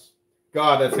Thanos.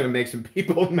 God, that's going to make some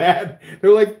people mad.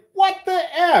 They're like, what the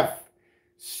F?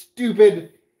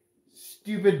 Stupid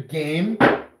game,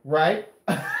 right?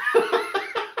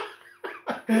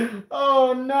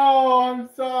 Oh no, I'm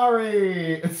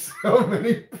sorry. So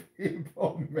many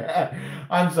people mad.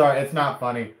 I'm sorry, it's not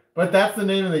funny. But that's the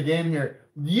name of the game here.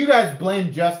 You guys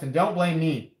blame Justin, don't blame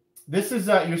me. This is,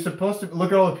 you're supposed to,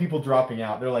 look at all the people dropping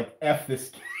out. They're like, F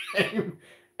this game.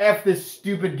 F this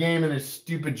stupid game and this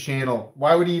stupid channel.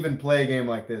 Why would he even play a game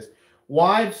like this?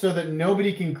 Why? So that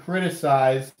nobody can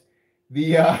criticize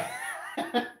the,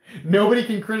 nobody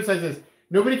can criticize this.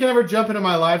 Nobody can ever jump into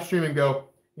my live stream and go,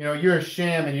 you know, you're a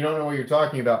sham and you don't know what you're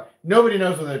talking about. Nobody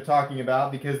knows what they're talking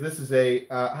about because this is a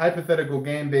hypothetical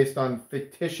game based on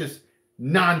fictitious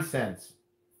nonsense.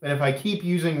 And if I keep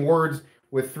using words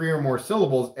with 3 or more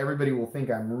syllables, everybody will think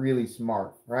I'm really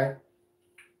smart, right?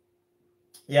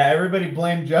 Yeah, everybody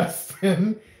blame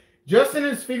Justin. Justin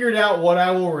has figured out what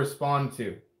I will respond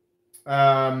to.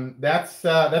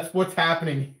 That's what's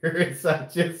happening here.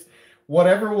 It's just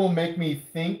whatever will make me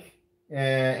think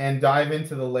and dive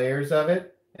into the layers of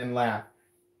it and laugh.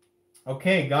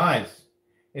 Okay, guys,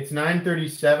 it's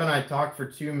 9:37. I talked for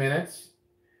 2 minutes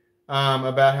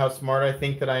about how smart I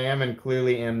think that I am and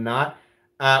clearly am not.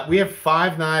 We have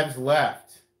 5 knives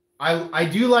left. I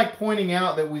do like pointing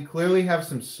out that we clearly have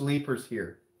some sleepers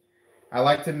here. I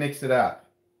like to mix it up.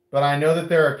 But I know that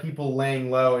there are people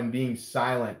laying low and being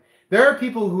silent. There are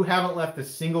people who haven't left a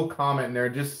single comment and they're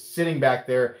just sitting back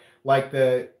there like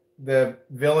the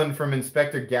villain from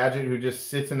Inspector Gadget who just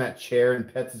sits in that chair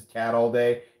and pets his cat all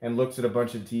day and looks at a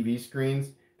bunch of TV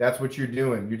screens. That's what you're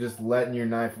doing. You're just letting your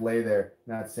knife lay there,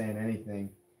 not saying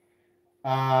anything.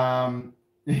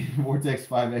 Vortex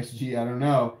 5XG, I don't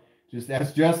know. Just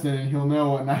ask Justin and he'll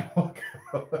know what knife will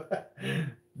go.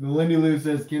 The Lindy Lou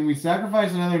says, can we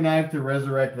sacrifice another knife to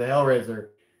resurrect the Hellraiser?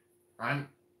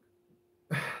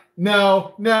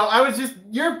 No, I was just,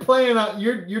 you're playing out,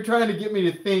 you're trying to get me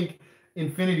to think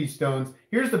Infinity Stones.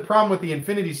 Here's the problem with the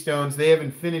Infinity Stones. They have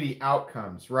infinity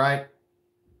outcomes, right?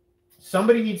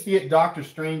 Somebody needs to get Doctor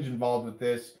Strange involved with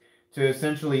this to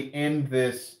essentially end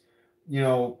this, you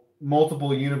know,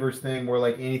 multiple universe thing where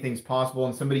like anything's possible,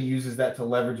 and somebody uses that to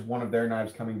leverage one of their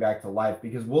knives coming back to life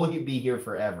because we'll be here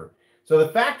forever. So the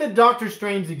fact that Doctor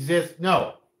Strange exists,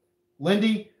 no.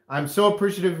 Lindy, I'm so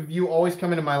appreciative of you always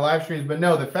coming to my live streams, but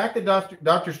no, the fact that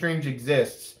Doctor Strange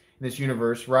exists in this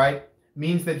universe, right,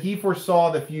 means that he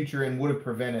foresaw the future and would have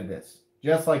prevented this,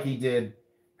 just like he did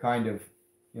kind of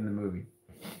in the movie.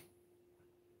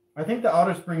 I think the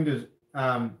Auto Spring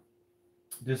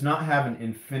does not have an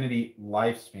infinity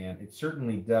lifespan. It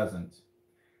certainly doesn't.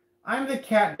 I'm the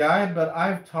cat guy, but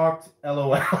I've talked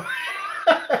LOL.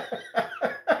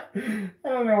 I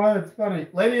don't know why that's funny.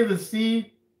 Lady of the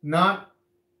Sea, not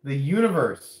the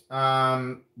universe.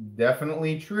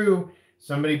 Definitely true.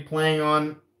 Somebody playing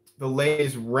on the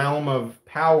lady's realm of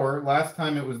power. Last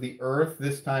time it was the Earth.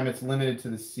 This time it's limited to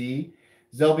the sea.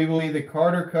 Zelby believe the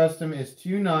Carter custom is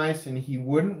too nice and he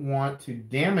wouldn't want to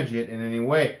damage it in any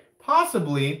way.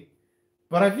 Possibly,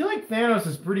 but I feel like Thanos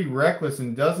is pretty reckless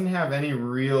and doesn't have any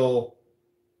real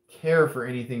care for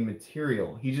anything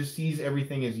material. He just sees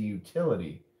everything as a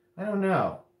utility. I don't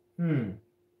know.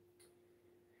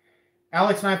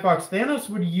 Alex Knifebox, Thanos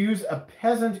would use a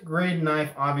peasant grade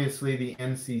knife. Obviously, the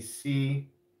NCC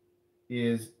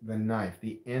is the knife.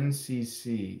 The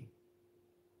NCC.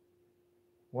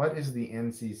 What is the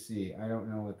NCC? I don't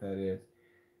know what that is.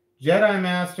 Jedi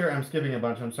Master, I'm skipping a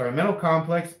bunch, I'm sorry. Metal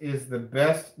Complex is the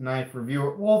best knife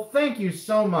reviewer. Well, thank you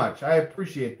so much. I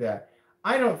appreciate that.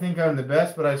 I don't think I'm the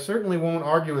best, but I certainly won't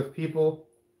argue with people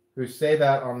who say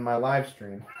that on my live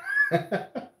stream.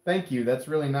 Thank you. That's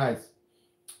really nice.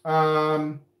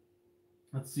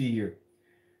 Let's see here.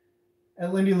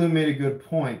 Lindy Lou made a good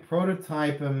point.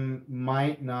 Prototype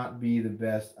might not be the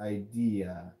best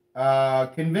idea.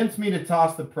 Convince me to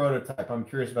toss the prototype. I'm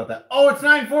curious about that. Oh, it's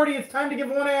 9:40. It's time to give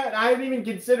one out. I haven't even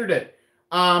considered it.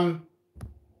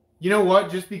 You know what?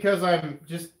 Just because I'm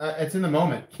just, it's in the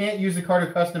moment. Can't use the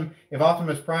Carter Custom. If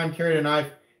Optimus Prime carried a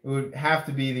knife, it would have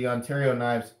to be the Ontario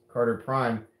Knives Carter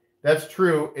Prime. That's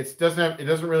true. It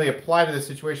doesn't really apply to this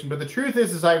situation. But the truth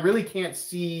is I really can't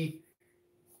see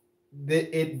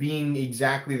it being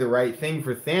exactly the right thing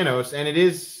for Thanos. And it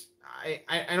is,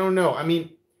 I don't know. I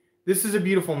mean, this is a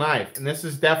beautiful knife. And this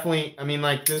is definitely, I mean,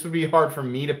 like, this would be hard for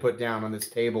me to put down on this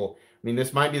table. I mean,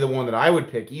 this might be the one that I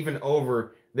would pick, even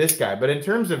over this guy. But in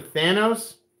terms of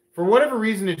Thanos, for whatever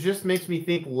reason, it just makes me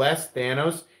think less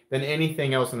Thanos than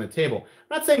anything else on the table.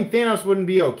 I'm not saying Thanos wouldn't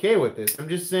be okay with this. I'm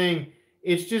just saying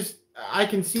it's just, I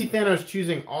can see Thanos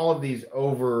choosing all of these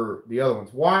over the other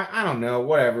ones. Why? I don't know.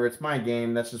 Whatever. It's my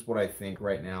game. That's just what I think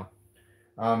right now.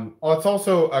 Oh, it's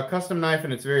also a custom knife,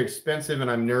 and it's very expensive, and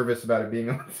I'm nervous about it being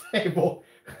on the table.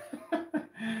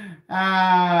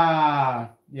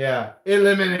 Yeah.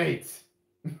 Eliminate.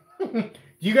 Do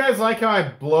you guys like how I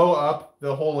blow up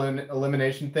the whole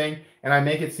elimination thing, and I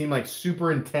make it seem like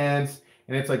super intense,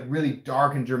 and it's like really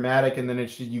dark and dramatic, and then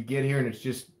it's just, you get here, and it's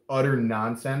just utter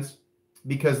nonsense?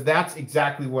 Because that's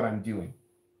exactly what I'm doing.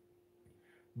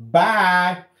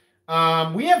 Bye.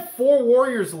 We have 4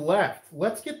 warriors left.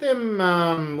 Let's get them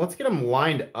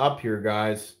lined up here,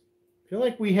 guys. I feel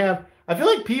like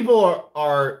people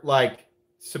are like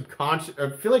subconscious. I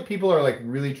feel like people are like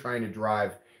really trying to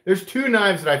drive. There's 2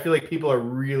 knives that I feel like people are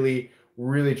really,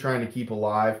 really trying to keep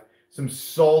alive. Some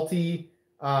salty,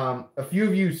 a few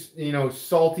of you,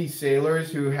 salty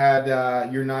sailors who had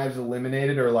your knives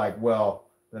eliminated are like, well,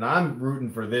 then I'm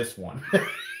rooting for this one.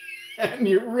 And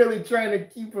you're really trying to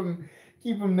keep them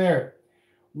there.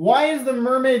 Why is the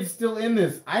mermaid still in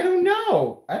this? I don't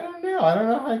know. I don't know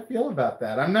how I feel about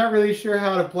that. I'm not really sure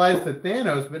how it applies to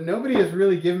Thanos, but nobody has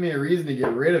really given me a reason to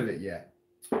get rid of it yet.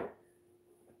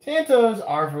 Tantos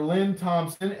are for Lynn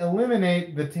Thompson.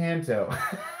 Eliminate the Tanto.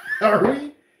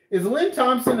 Is Lynn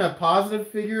Thompson a positive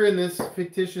figure in this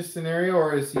fictitious scenario,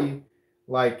 or is he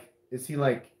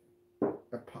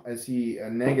a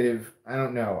negative? I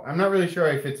don't know. I'm not really sure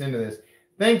how he fits into this.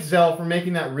 Thanks, Zell, for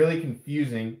making that really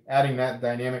confusing, adding that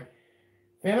dynamic.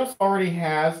 Thanos already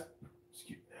has...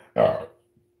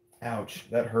 ouch,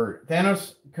 that hurt.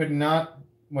 Thanos could not...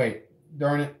 Wait,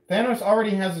 darn it. Thanos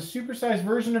already has a supersized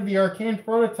version of the arcane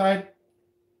prototype,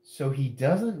 so he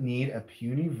doesn't need a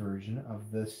puny version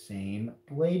of the same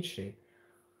blade shape.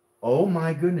 Oh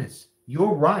my goodness.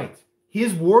 You're right.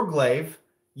 His Warglaive,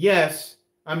 yes...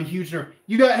 I'm a huge nerd.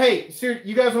 You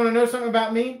guys want to know something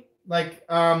about me? Like,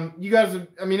 you guys,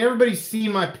 everybody's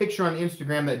seen my picture on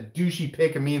Instagram, that douchey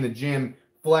pic of me in the gym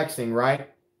flexing, right?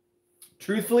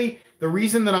 Truthfully, the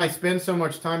reason that I spend so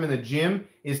much time in the gym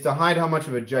is to hide how much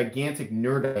of a gigantic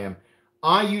nerd I am.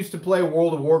 I used to play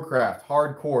World of Warcraft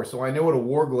hardcore, so I know what a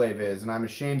Warglaive is, and I'm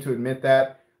ashamed to admit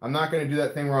that. I'm not going to do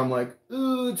that thing where I'm like,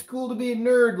 ooh, it's cool to be a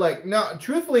nerd. Like, no,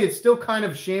 truthfully, it's still kind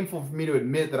of shameful for me to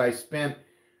admit that I spent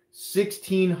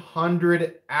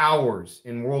 1,600 hours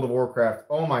in World of Warcraft.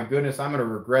 Oh my goodness, I'm going to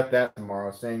regret that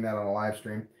tomorrow, saying that on a live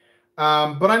stream.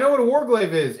 But I know what a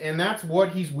Warglaive is, and that's what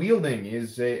he's wielding,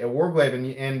 is a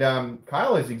Warglaive. And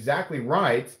Kyle is exactly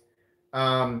right.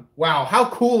 Wow, how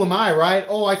cool am I, right?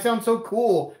 Oh, I sound so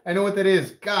cool. I know what that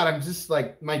is. God, I'm just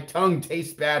like, my tongue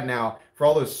tastes bad now for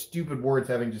all those stupid words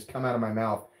having just come out of my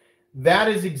mouth. That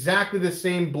is exactly the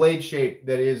same blade shape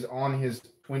that is on his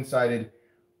twin-sided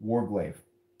Warglaive.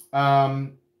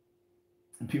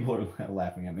 People are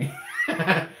laughing at me.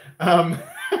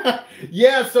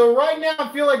 Yeah, so right now I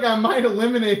feel like I might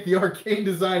eliminate the arcane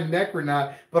design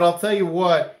Necronaut, but I'll tell you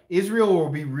what, Israel will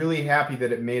be really happy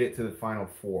that it made it to the final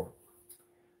 4.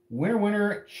 Winner,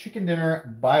 winner, chicken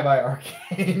dinner, bye-bye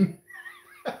arcane.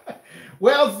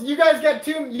 Well, you guys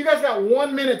got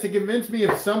 1 minute to convince me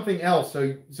of something else,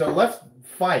 so let's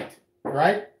fight,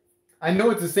 right? I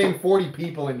know it's the same 40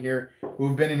 people in here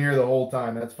who've been in here the whole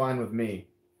time. That's fine with me.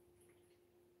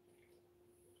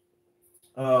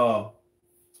 Oh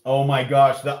my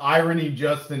gosh, the irony,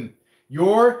 Justin.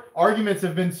 Your arguments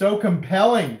have been so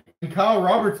compelling. And Kyle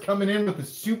Roberts coming in with a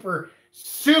super,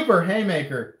 super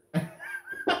haymaker.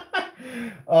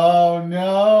 Oh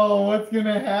no, what's going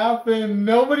to happen?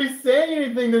 Nobody's saying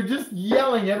anything. They're just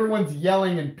yelling. Everyone's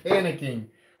yelling and panicking.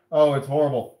 Oh, it's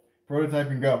horrible. Prototype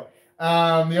and go.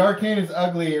 The arcane is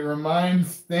ugly. It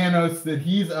reminds Thanos that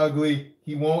he's ugly.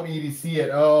 He won't EDC it.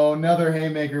 Oh, another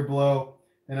haymaker blow.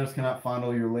 Thanos cannot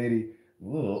fondle your lady.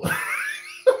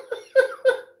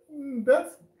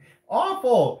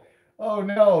 awful. Oh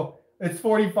no, it's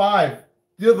 45.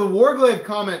 Dude, the Warglaive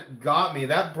comment got me.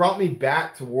 That brought me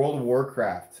back to World of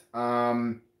Warcraft.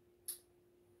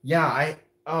 Yeah,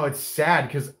 it's sad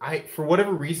because for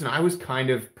whatever reason, I was kind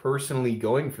of personally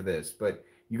going for this, but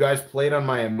you guys played on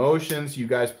my emotions. You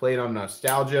guys played on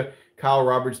nostalgia. Kyle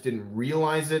Roberts didn't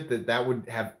realize that would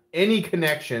have any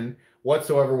connection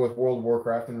whatsoever with World of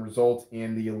Warcraft and result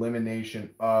in the elimination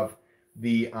of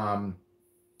the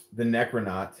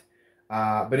Necronaut.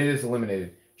 But it is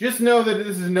eliminated. Just know that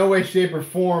this is no way, shape, or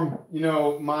form,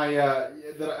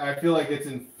 that I feel like it's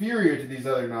inferior to these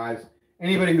other knives.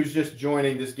 Anybody who's just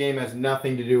joining, this game has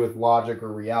nothing to do with logic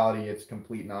or reality. It's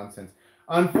complete nonsense.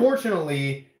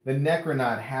 Unfortunately, the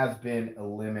Necronaut has been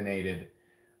eliminated.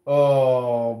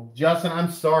 Oh, Justin,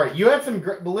 I'm sorry. You had some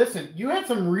but listen, you had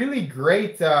some really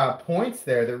great points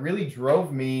there that really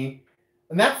drove me.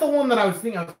 And that's the one that I was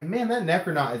thinking, I was like, man, that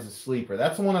Necronaut is a sleeper.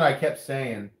 That's the one that I kept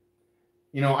saying.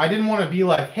 I didn't want to be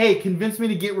like, hey, convince me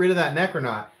to get rid of that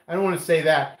Necronaut. I don't want to say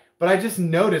that. But I just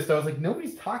noticed, I was like,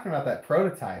 nobody's talking about that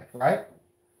prototype, right?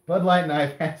 Bud Light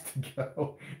Knife has to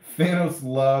go. Thanos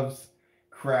loves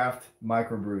craft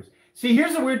microbrews. See,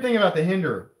 here's the weird thing about the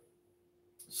Hinderer.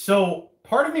 So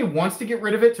part of me wants to get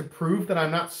rid of it to prove that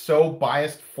I'm not so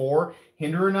biased for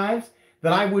Hinderer knives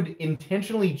that I would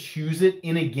intentionally choose it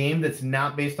in a game that's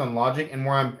not based on logic and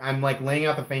where I'm like laying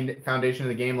out the foundation of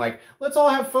the game, like, let's all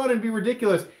have fun and be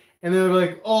ridiculous. And then they're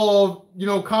like, oh,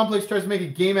 Complex tries to make a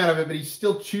game out of it, but he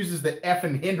still chooses the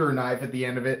effing Hinderer knife at the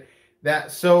end of it.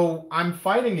 So I'm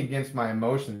fighting against my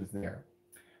emotions there.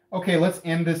 Okay, let's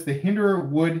end this. The Hinderer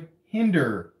would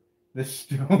hinder the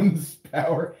stone's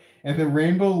power, and the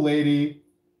Rainbow Lady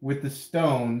with the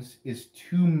stones is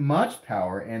too much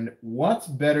power. And what's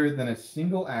better than a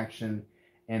single action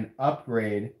and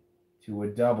upgrade to a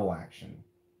double action?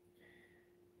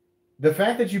 The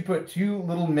fact that you put two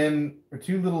little men, or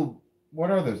two little, what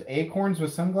are those, acorns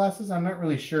with sunglasses? I'm not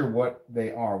really sure what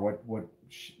they are,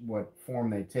 what form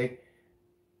they take.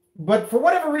 But for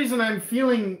whatever reason, I'm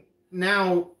feeling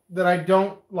now that I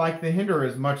don't like the Hinderer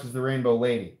as much as the Rainbow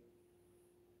Lady.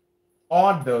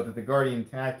 Odd, though, that the Guardian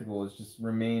Tactical has just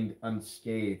remained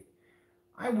unscathed.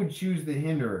 I would choose the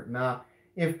Hinderer. Now,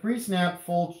 if pre-snap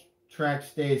full track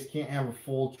stays, can't have a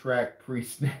full track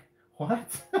pre-snap. What?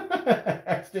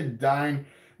 Extra dying.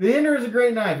 The Hinderer is a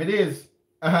great knife. It is.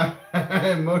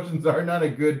 Emotions are not a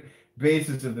good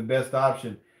basis of the best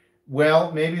option.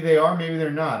 Well, maybe they are, maybe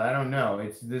they're not. I don't know.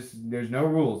 There's no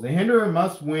rules. The Hinderer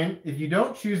must win. If you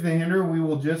don't choose the Hinderer, we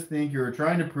will just think you're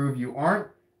trying to prove you aren't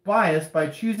biased by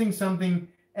choosing something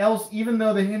else, even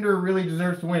though the Hinderer really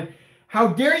deserves to win. How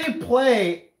dare you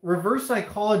play reverse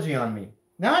psychology on me?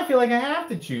 Now I feel like I have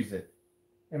to choose it.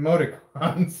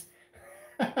 Emoticons.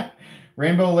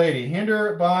 Rainbow Lady.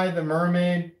 Hinderer by the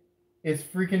mermaid. It's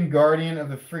freaking Guardian of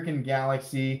the freaking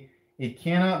Galaxy. It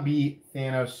cannot be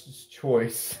Thanos'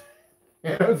 choice.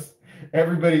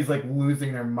 Everybody's like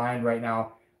losing their mind right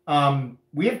now. Do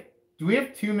we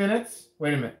have 2 minutes?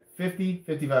 Wait a minute. 50,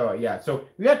 55. Yeah, so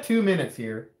we got 2 minutes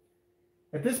here.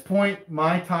 At this point,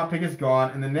 my top pick is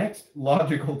gone, and the next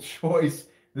logical choice,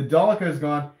 the Daleka, is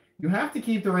gone. You have to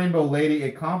keep the Rainbow Lady.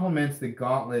 It complements the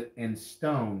Gauntlet and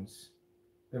Stones.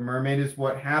 The Mermaid is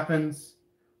what happens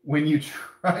when you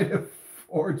try to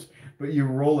forge, but you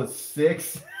roll a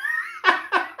 6.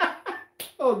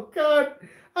 Oh, God.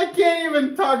 I can't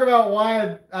even talk about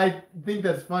why I think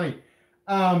that's funny.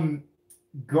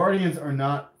 Guardians are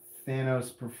not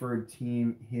Thanos' preferred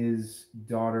team. His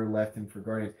daughter left him for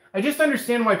Guardians. I just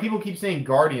understand why people keep saying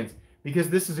Guardians, because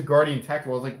this is a Guardian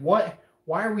Tactical. I was like, what?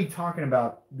 Why are we talking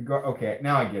about the Okay,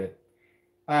 now I get it.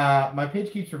 My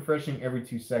page keeps refreshing every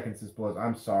 2 seconds. This blows.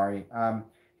 I'm sorry.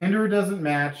 Hinderer doesn't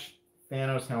match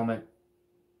Thanos' helmet.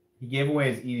 He gave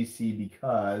away his EDC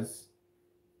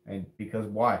because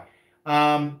why?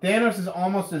 Thanos is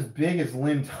almost as big as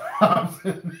Lynn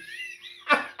Thompson.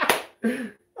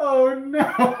 Oh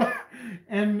no!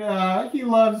 And he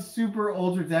loves super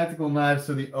ultra tactical knives,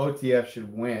 so the OTF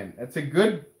should win.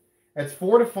 That's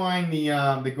fortifying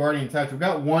the Guardian touch. We've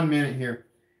got 1 minute here.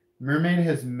 Mermaid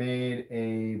has made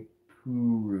a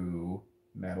Puru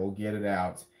medal. Get it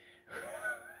out.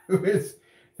 Who is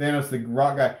Thanos, the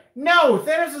rock guy? No,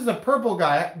 Thanos is a purple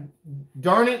guy.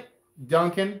 Darn it,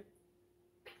 Duncan.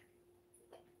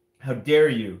 How dare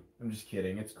you? I'm just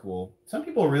kidding. It's cool. Some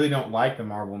people really don't like the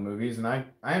Marvel movies, and I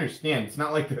understand. It's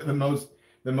not like they're the most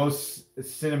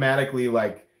cinematically,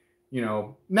 like,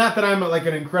 not that I'm like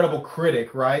an incredible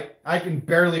critic, right? I can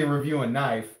barely review a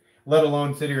knife, let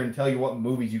alone sit here and tell you what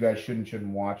movies you guys should and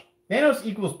shouldn't watch. Thanos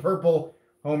equals purple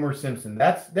Homer Simpson.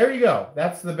 There you go.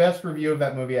 That's the best review of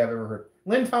that movie I've ever heard.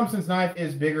 Lynn Thompson's knife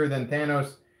is bigger than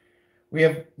Thanos. We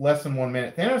have less than 1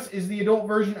 minute. Thanos is the adult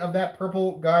version of that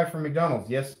purple guy from McDonald's.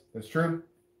 Yes, that's true.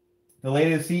 The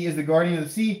Lady of the Sea is the Guardian of the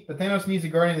Sea, but Thanos needs a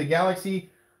Guardian of the Galaxy.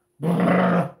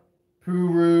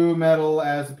 Puru Metal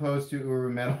as opposed to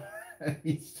Uru Metal.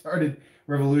 He started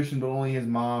Revolution, but only his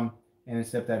mom and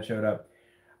his stepdad showed up.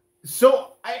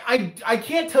 So I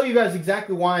can't tell you guys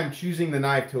exactly why I'm choosing the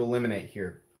knife to eliminate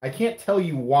here. I can't tell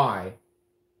you why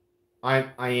I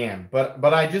am, but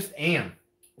I just am.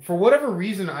 For whatever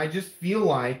reason, I just feel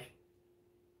like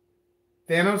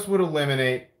Thanos would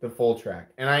eliminate the full track.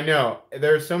 And I know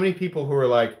there are so many people who are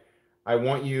like, I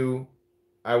want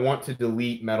to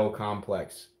delete Metal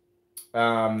Complex.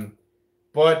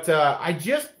 But I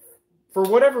just, for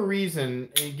whatever reason,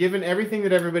 given everything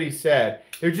that everybody said,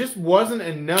 there just wasn't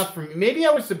enough for me. Maybe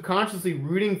I was subconsciously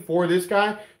rooting for this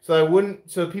guy so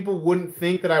people wouldn't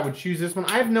think that I would choose this one.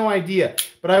 I have no idea.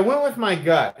 But I went with my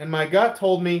gut, and my gut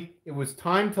told me it was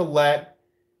time to let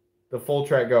the full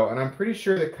track go. And I'm pretty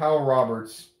sure that Kyle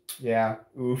Roberts, yeah,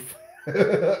 oof.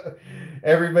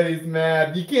 Everybody's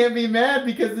mad. You can't be mad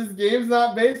because this game's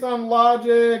not based on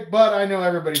logic, but I know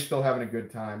everybody's still having a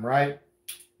good time, right?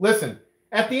 Listen,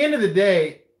 at the end of the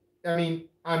day, I mean,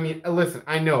 listen,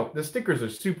 I know the stickers are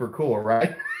super cool,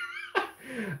 right?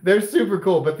 They're super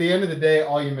cool, but at the end of the day,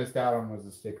 all you missed out on was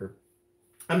the sticker.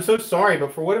 I'm so sorry,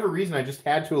 but for whatever reason, I just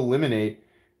had to eliminate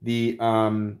the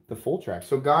full track.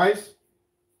 So guys,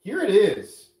 here it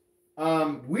is.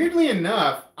 Weirdly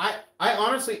enough, I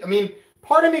honestly, I mean,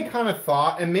 part of me kind of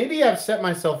thought, and maybe I've set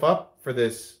myself up for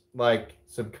this, like,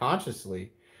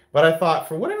 subconsciously, but I thought,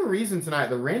 for whatever reason tonight,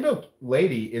 the Rainbow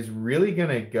Lady is really going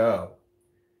to go.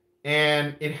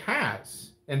 And it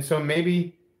has. And so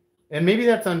maybe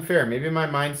that's unfair. Maybe my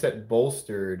mindset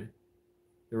bolstered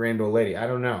the Rainbow Lady. I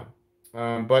don't know.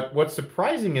 But what's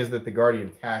surprising is that the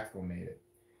Guardian Tactical made it.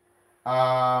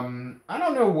 I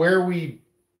don't know where we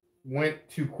went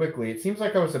too quickly. It seems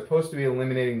like I was supposed to be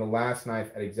eliminating the last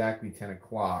knife at exactly 10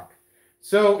 o'clock.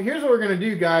 So here's what we're going to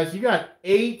do, guys. You got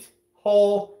 8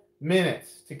 whole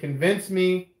minutes to convince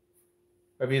me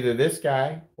of either this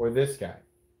guy or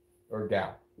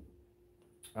gal.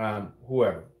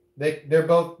 Whoever. They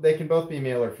can both be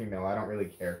male or female. I don't really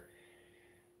care.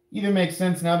 Either makes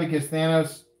sense now because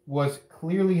Thanos was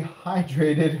clearly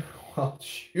hydrated while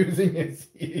choosing his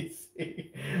EDC.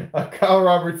 Kyle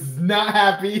Roberts is not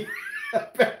happy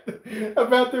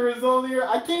about the result here.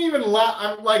 I can't even laugh.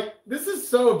 I'm like, this is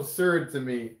so absurd to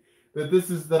me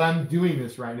that I'm doing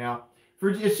this right now.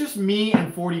 It's just me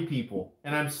and 40 people,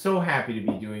 and I'm so happy to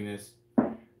be doing this.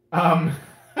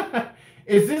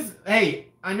 Hey,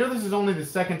 I know this is only the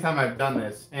second time I've done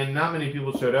this, and not many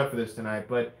people showed up for this tonight,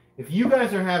 but if you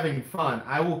guys are having fun,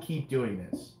 I will keep doing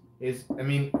this.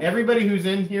 Everybody who's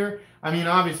in here,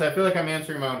 obviously, I feel like I'm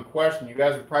answering my own question. You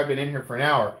guys have probably been in here for an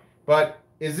hour, but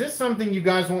is this something you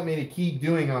guys want me to keep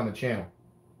doing on the channel?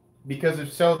 Because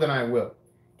if so, then I will.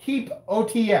 Keep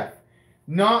OTF.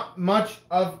 Not much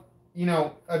of,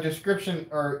 a description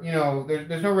or,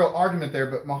 there's no real argument there,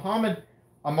 but Muhammad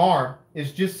Amar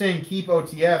is just saying keep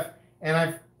OTF,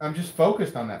 and I'm just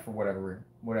focused on that for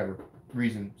whatever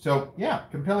reason. So, yeah,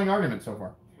 compelling argument so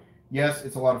far. Yes,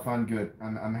 it's a lot of fun. Good.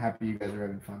 I'm happy you guys are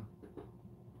having fun.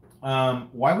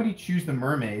 Why would he choose the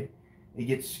mermaid? It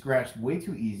gets scratched way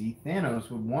too easy. Thanos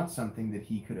would want something that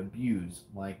he could abuse.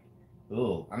 Like,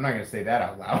 oh, I'm not going to say that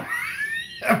out loud.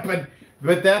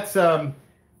 but that's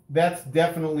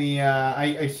definitely,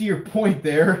 I see your point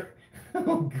there.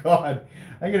 Oh, God.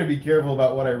 I got to be careful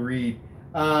about what I read.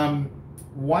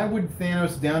 Why would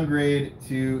Thanos downgrade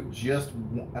to just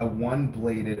a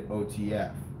one-bladed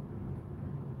OTF?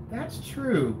 That's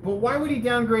true, but why would he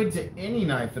downgrade to any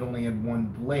knife that only had one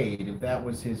blade if that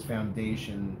was his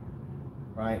foundation,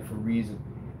 right, for reason?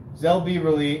 Zell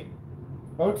Beaverly,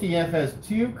 OTF has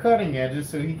 2 cutting edges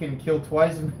so he can kill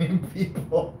twice as many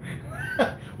people.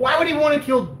 Why would he want to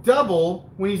kill double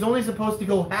when he's only supposed to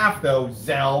kill half, though,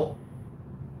 Zell?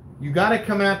 You got to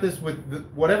come at this with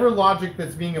whatever logic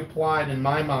that's being applied in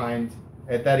my mind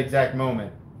at that exact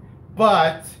moment.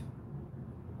 But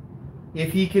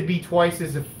if he could be twice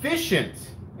as efficient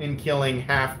in killing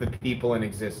half the people in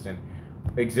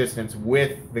existence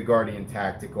with the Guardian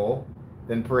Tactical,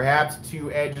 then perhaps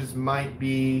 2 edges might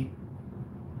be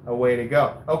a way to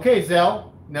go. Okay,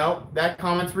 Zell. No, that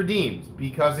comment's redeemed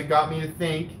because it got me to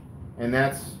think, and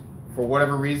that's, for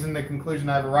whatever reason, the conclusion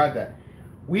I've arrived at.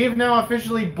 We have now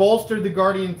officially bolstered the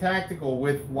Guardian Tactical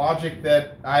with logic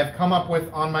that I've come up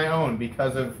with on my own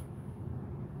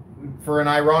for an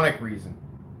ironic reason.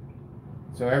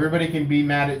 So everybody can be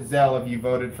mad at Zell if you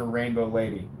voted for Rainbow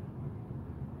Lady.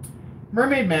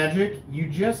 Mermaid Magic, you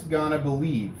just gotta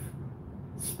believe.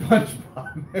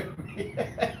 SpongeBob movie.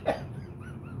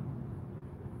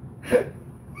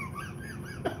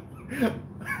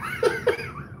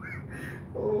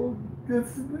 Oh,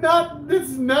 that's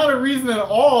not a reason at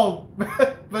all,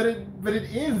 but it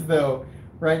is though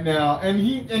right now. And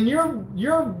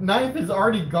your knife is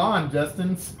already gone,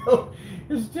 Justin. So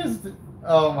it's just,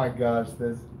 oh my gosh,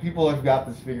 this people have got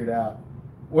this figured out.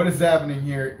 What is happening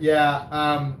here?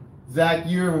 Yeah, Zach,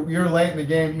 you're late in the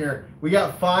game here. We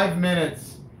got 5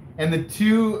 minutes, and the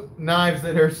two knives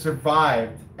that are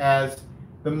survived as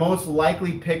the most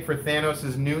likely pick for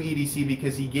Thanos' new EDC,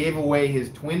 because he gave away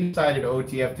his twin-sided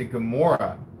OTF to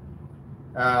Gamora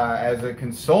as a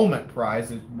consolement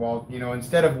prize. Well,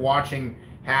 instead of watching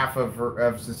half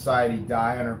of society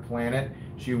die on her planet,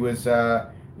 she was,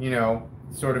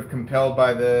 sort of compelled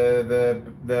by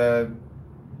the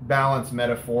balance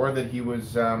metaphor that he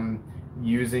was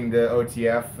using the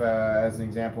OTF as an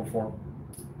example for.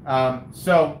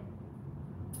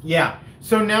 Yeah.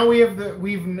 So now we've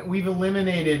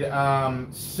eliminated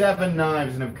 7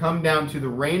 knives and have come down to the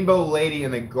Rainbow Lady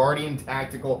and the Guardian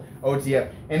Tactical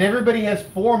OTF. And everybody has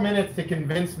 4 minutes to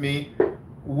convince me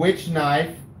which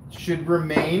knife should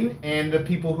remain, and the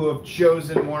people who have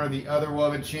chosen one or the other will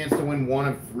have a chance to win one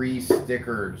of 3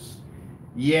 stickers.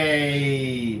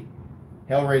 Yay!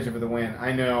 Hellraiser for the win.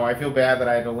 I know. I feel bad that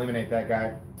I had to eliminate that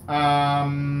guy.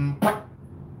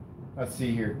 Let's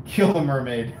see here. Kill the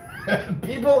mermaid.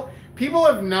 People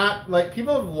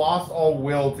have lost all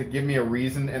will to give me a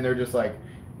reason, and they're just like,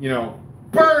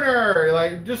 burn her,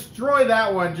 like destroy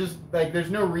that one. Just like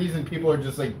there's no reason. People are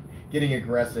just like getting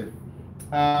aggressive.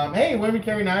 Hey, Women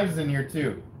Carry Knives is in here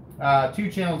too. 2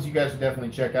 channels you guys should definitely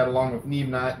check out, along with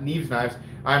Neve's Knives.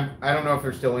 I don't know if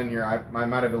they're still in here. I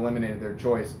might have eliminated their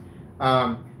choice.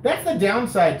 That's the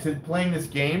downside to playing this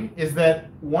game, is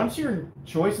that once your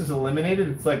choice is eliminated,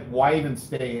 it's like, why even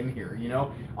stay in here,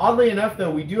 Oddly enough, though,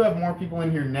 we do have more people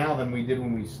in here now than we did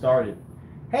when we started.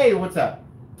 Hey, what's up?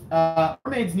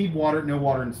 Mermaids need water, no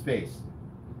water in space.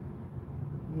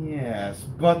 Yes,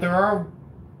 but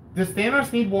does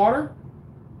Thanos need water?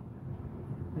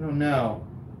 I don't know.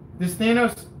 Does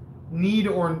Thanos need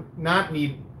or not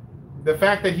need, the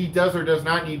fact that he does or does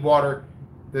not need water,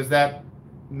 does that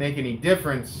make any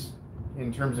difference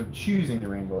in terms of choosing the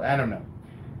rainbow? I don't know.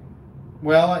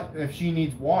 Well, if she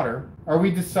needs water, are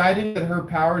we deciding that her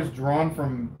power is drawn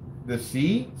from the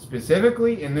sea,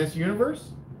 specifically in this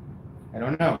universe? I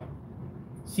don't know.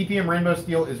 CPM Rainbow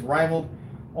Steel is rivaled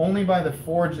only by the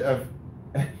Forge of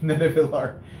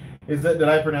Nidavellir. Did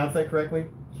I pronounce that correctly?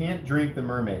 Can't drink the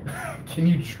mermaid. Can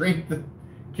you drink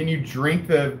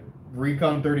the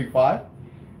Recon 35?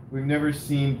 We've never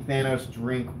seen Thanos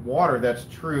drink water. That's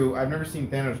true. I've never seen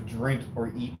Thanos drink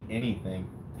or eat anything.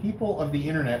 People of the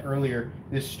internet, earlier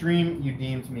this stream you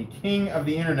deemed me king of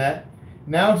the internet.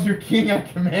 Now as your king, I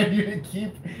command you to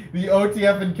keep the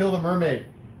OTF and kill the mermaid.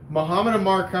 Muhammad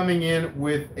Amar coming in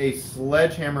with a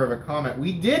sledgehammer of a comment.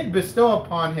 We did bestow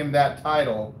upon him that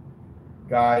title,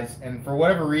 guys, and for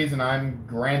whatever reason, I'm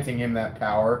granting him that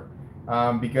power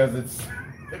because it's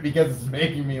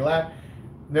making me laugh.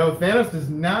 No, Thanos does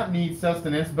not need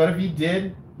sustenance, but if he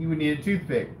did, he would need a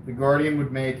toothpick. The Guardian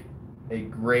would make a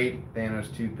great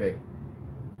Thanos toothpick.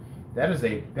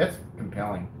 That's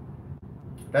compelling.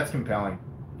 That's compelling.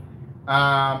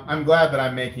 I'm glad that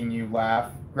I'm making you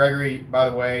laugh. Gregory, by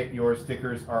the way, your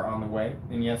stickers are on the way.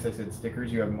 And yes, I said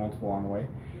stickers. You have multiple on the way.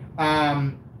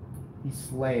 He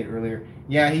slayed earlier.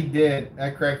 Yeah, he did.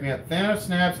 That cracked me up. Thanos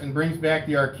snaps and brings back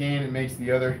the arcane and makes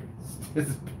the other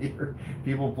disappear.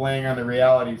 People playing on the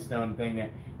reality stone thing there.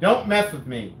 Don't mess with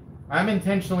me. I'm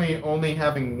intentionally only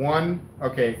having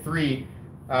 3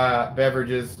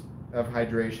 beverages of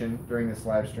hydration during this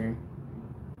live stream.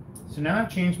 So now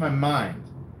I've changed my mind.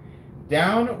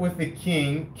 Down with the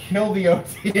king, kill the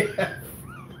OTF.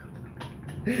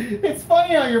 It's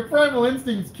funny how your primal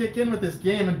instincts kick in with this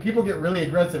game and people get really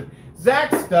aggressive.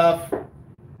 Zach stuff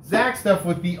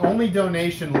with the only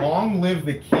donation, long live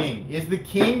the king. Is the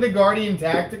king the Guardian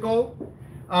Tactical?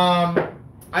 I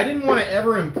didn't want to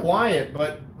ever imply it,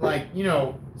 but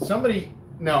somebody,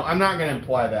 no, I'm not going to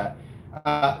imply that.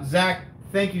 Zach,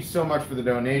 thank you so much for the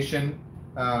donation.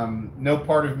 No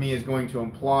part of me is going to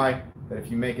imply that if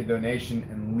you make a donation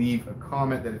and leave a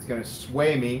comment that it's going to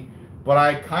sway me, but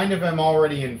I kind of am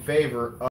already in favor of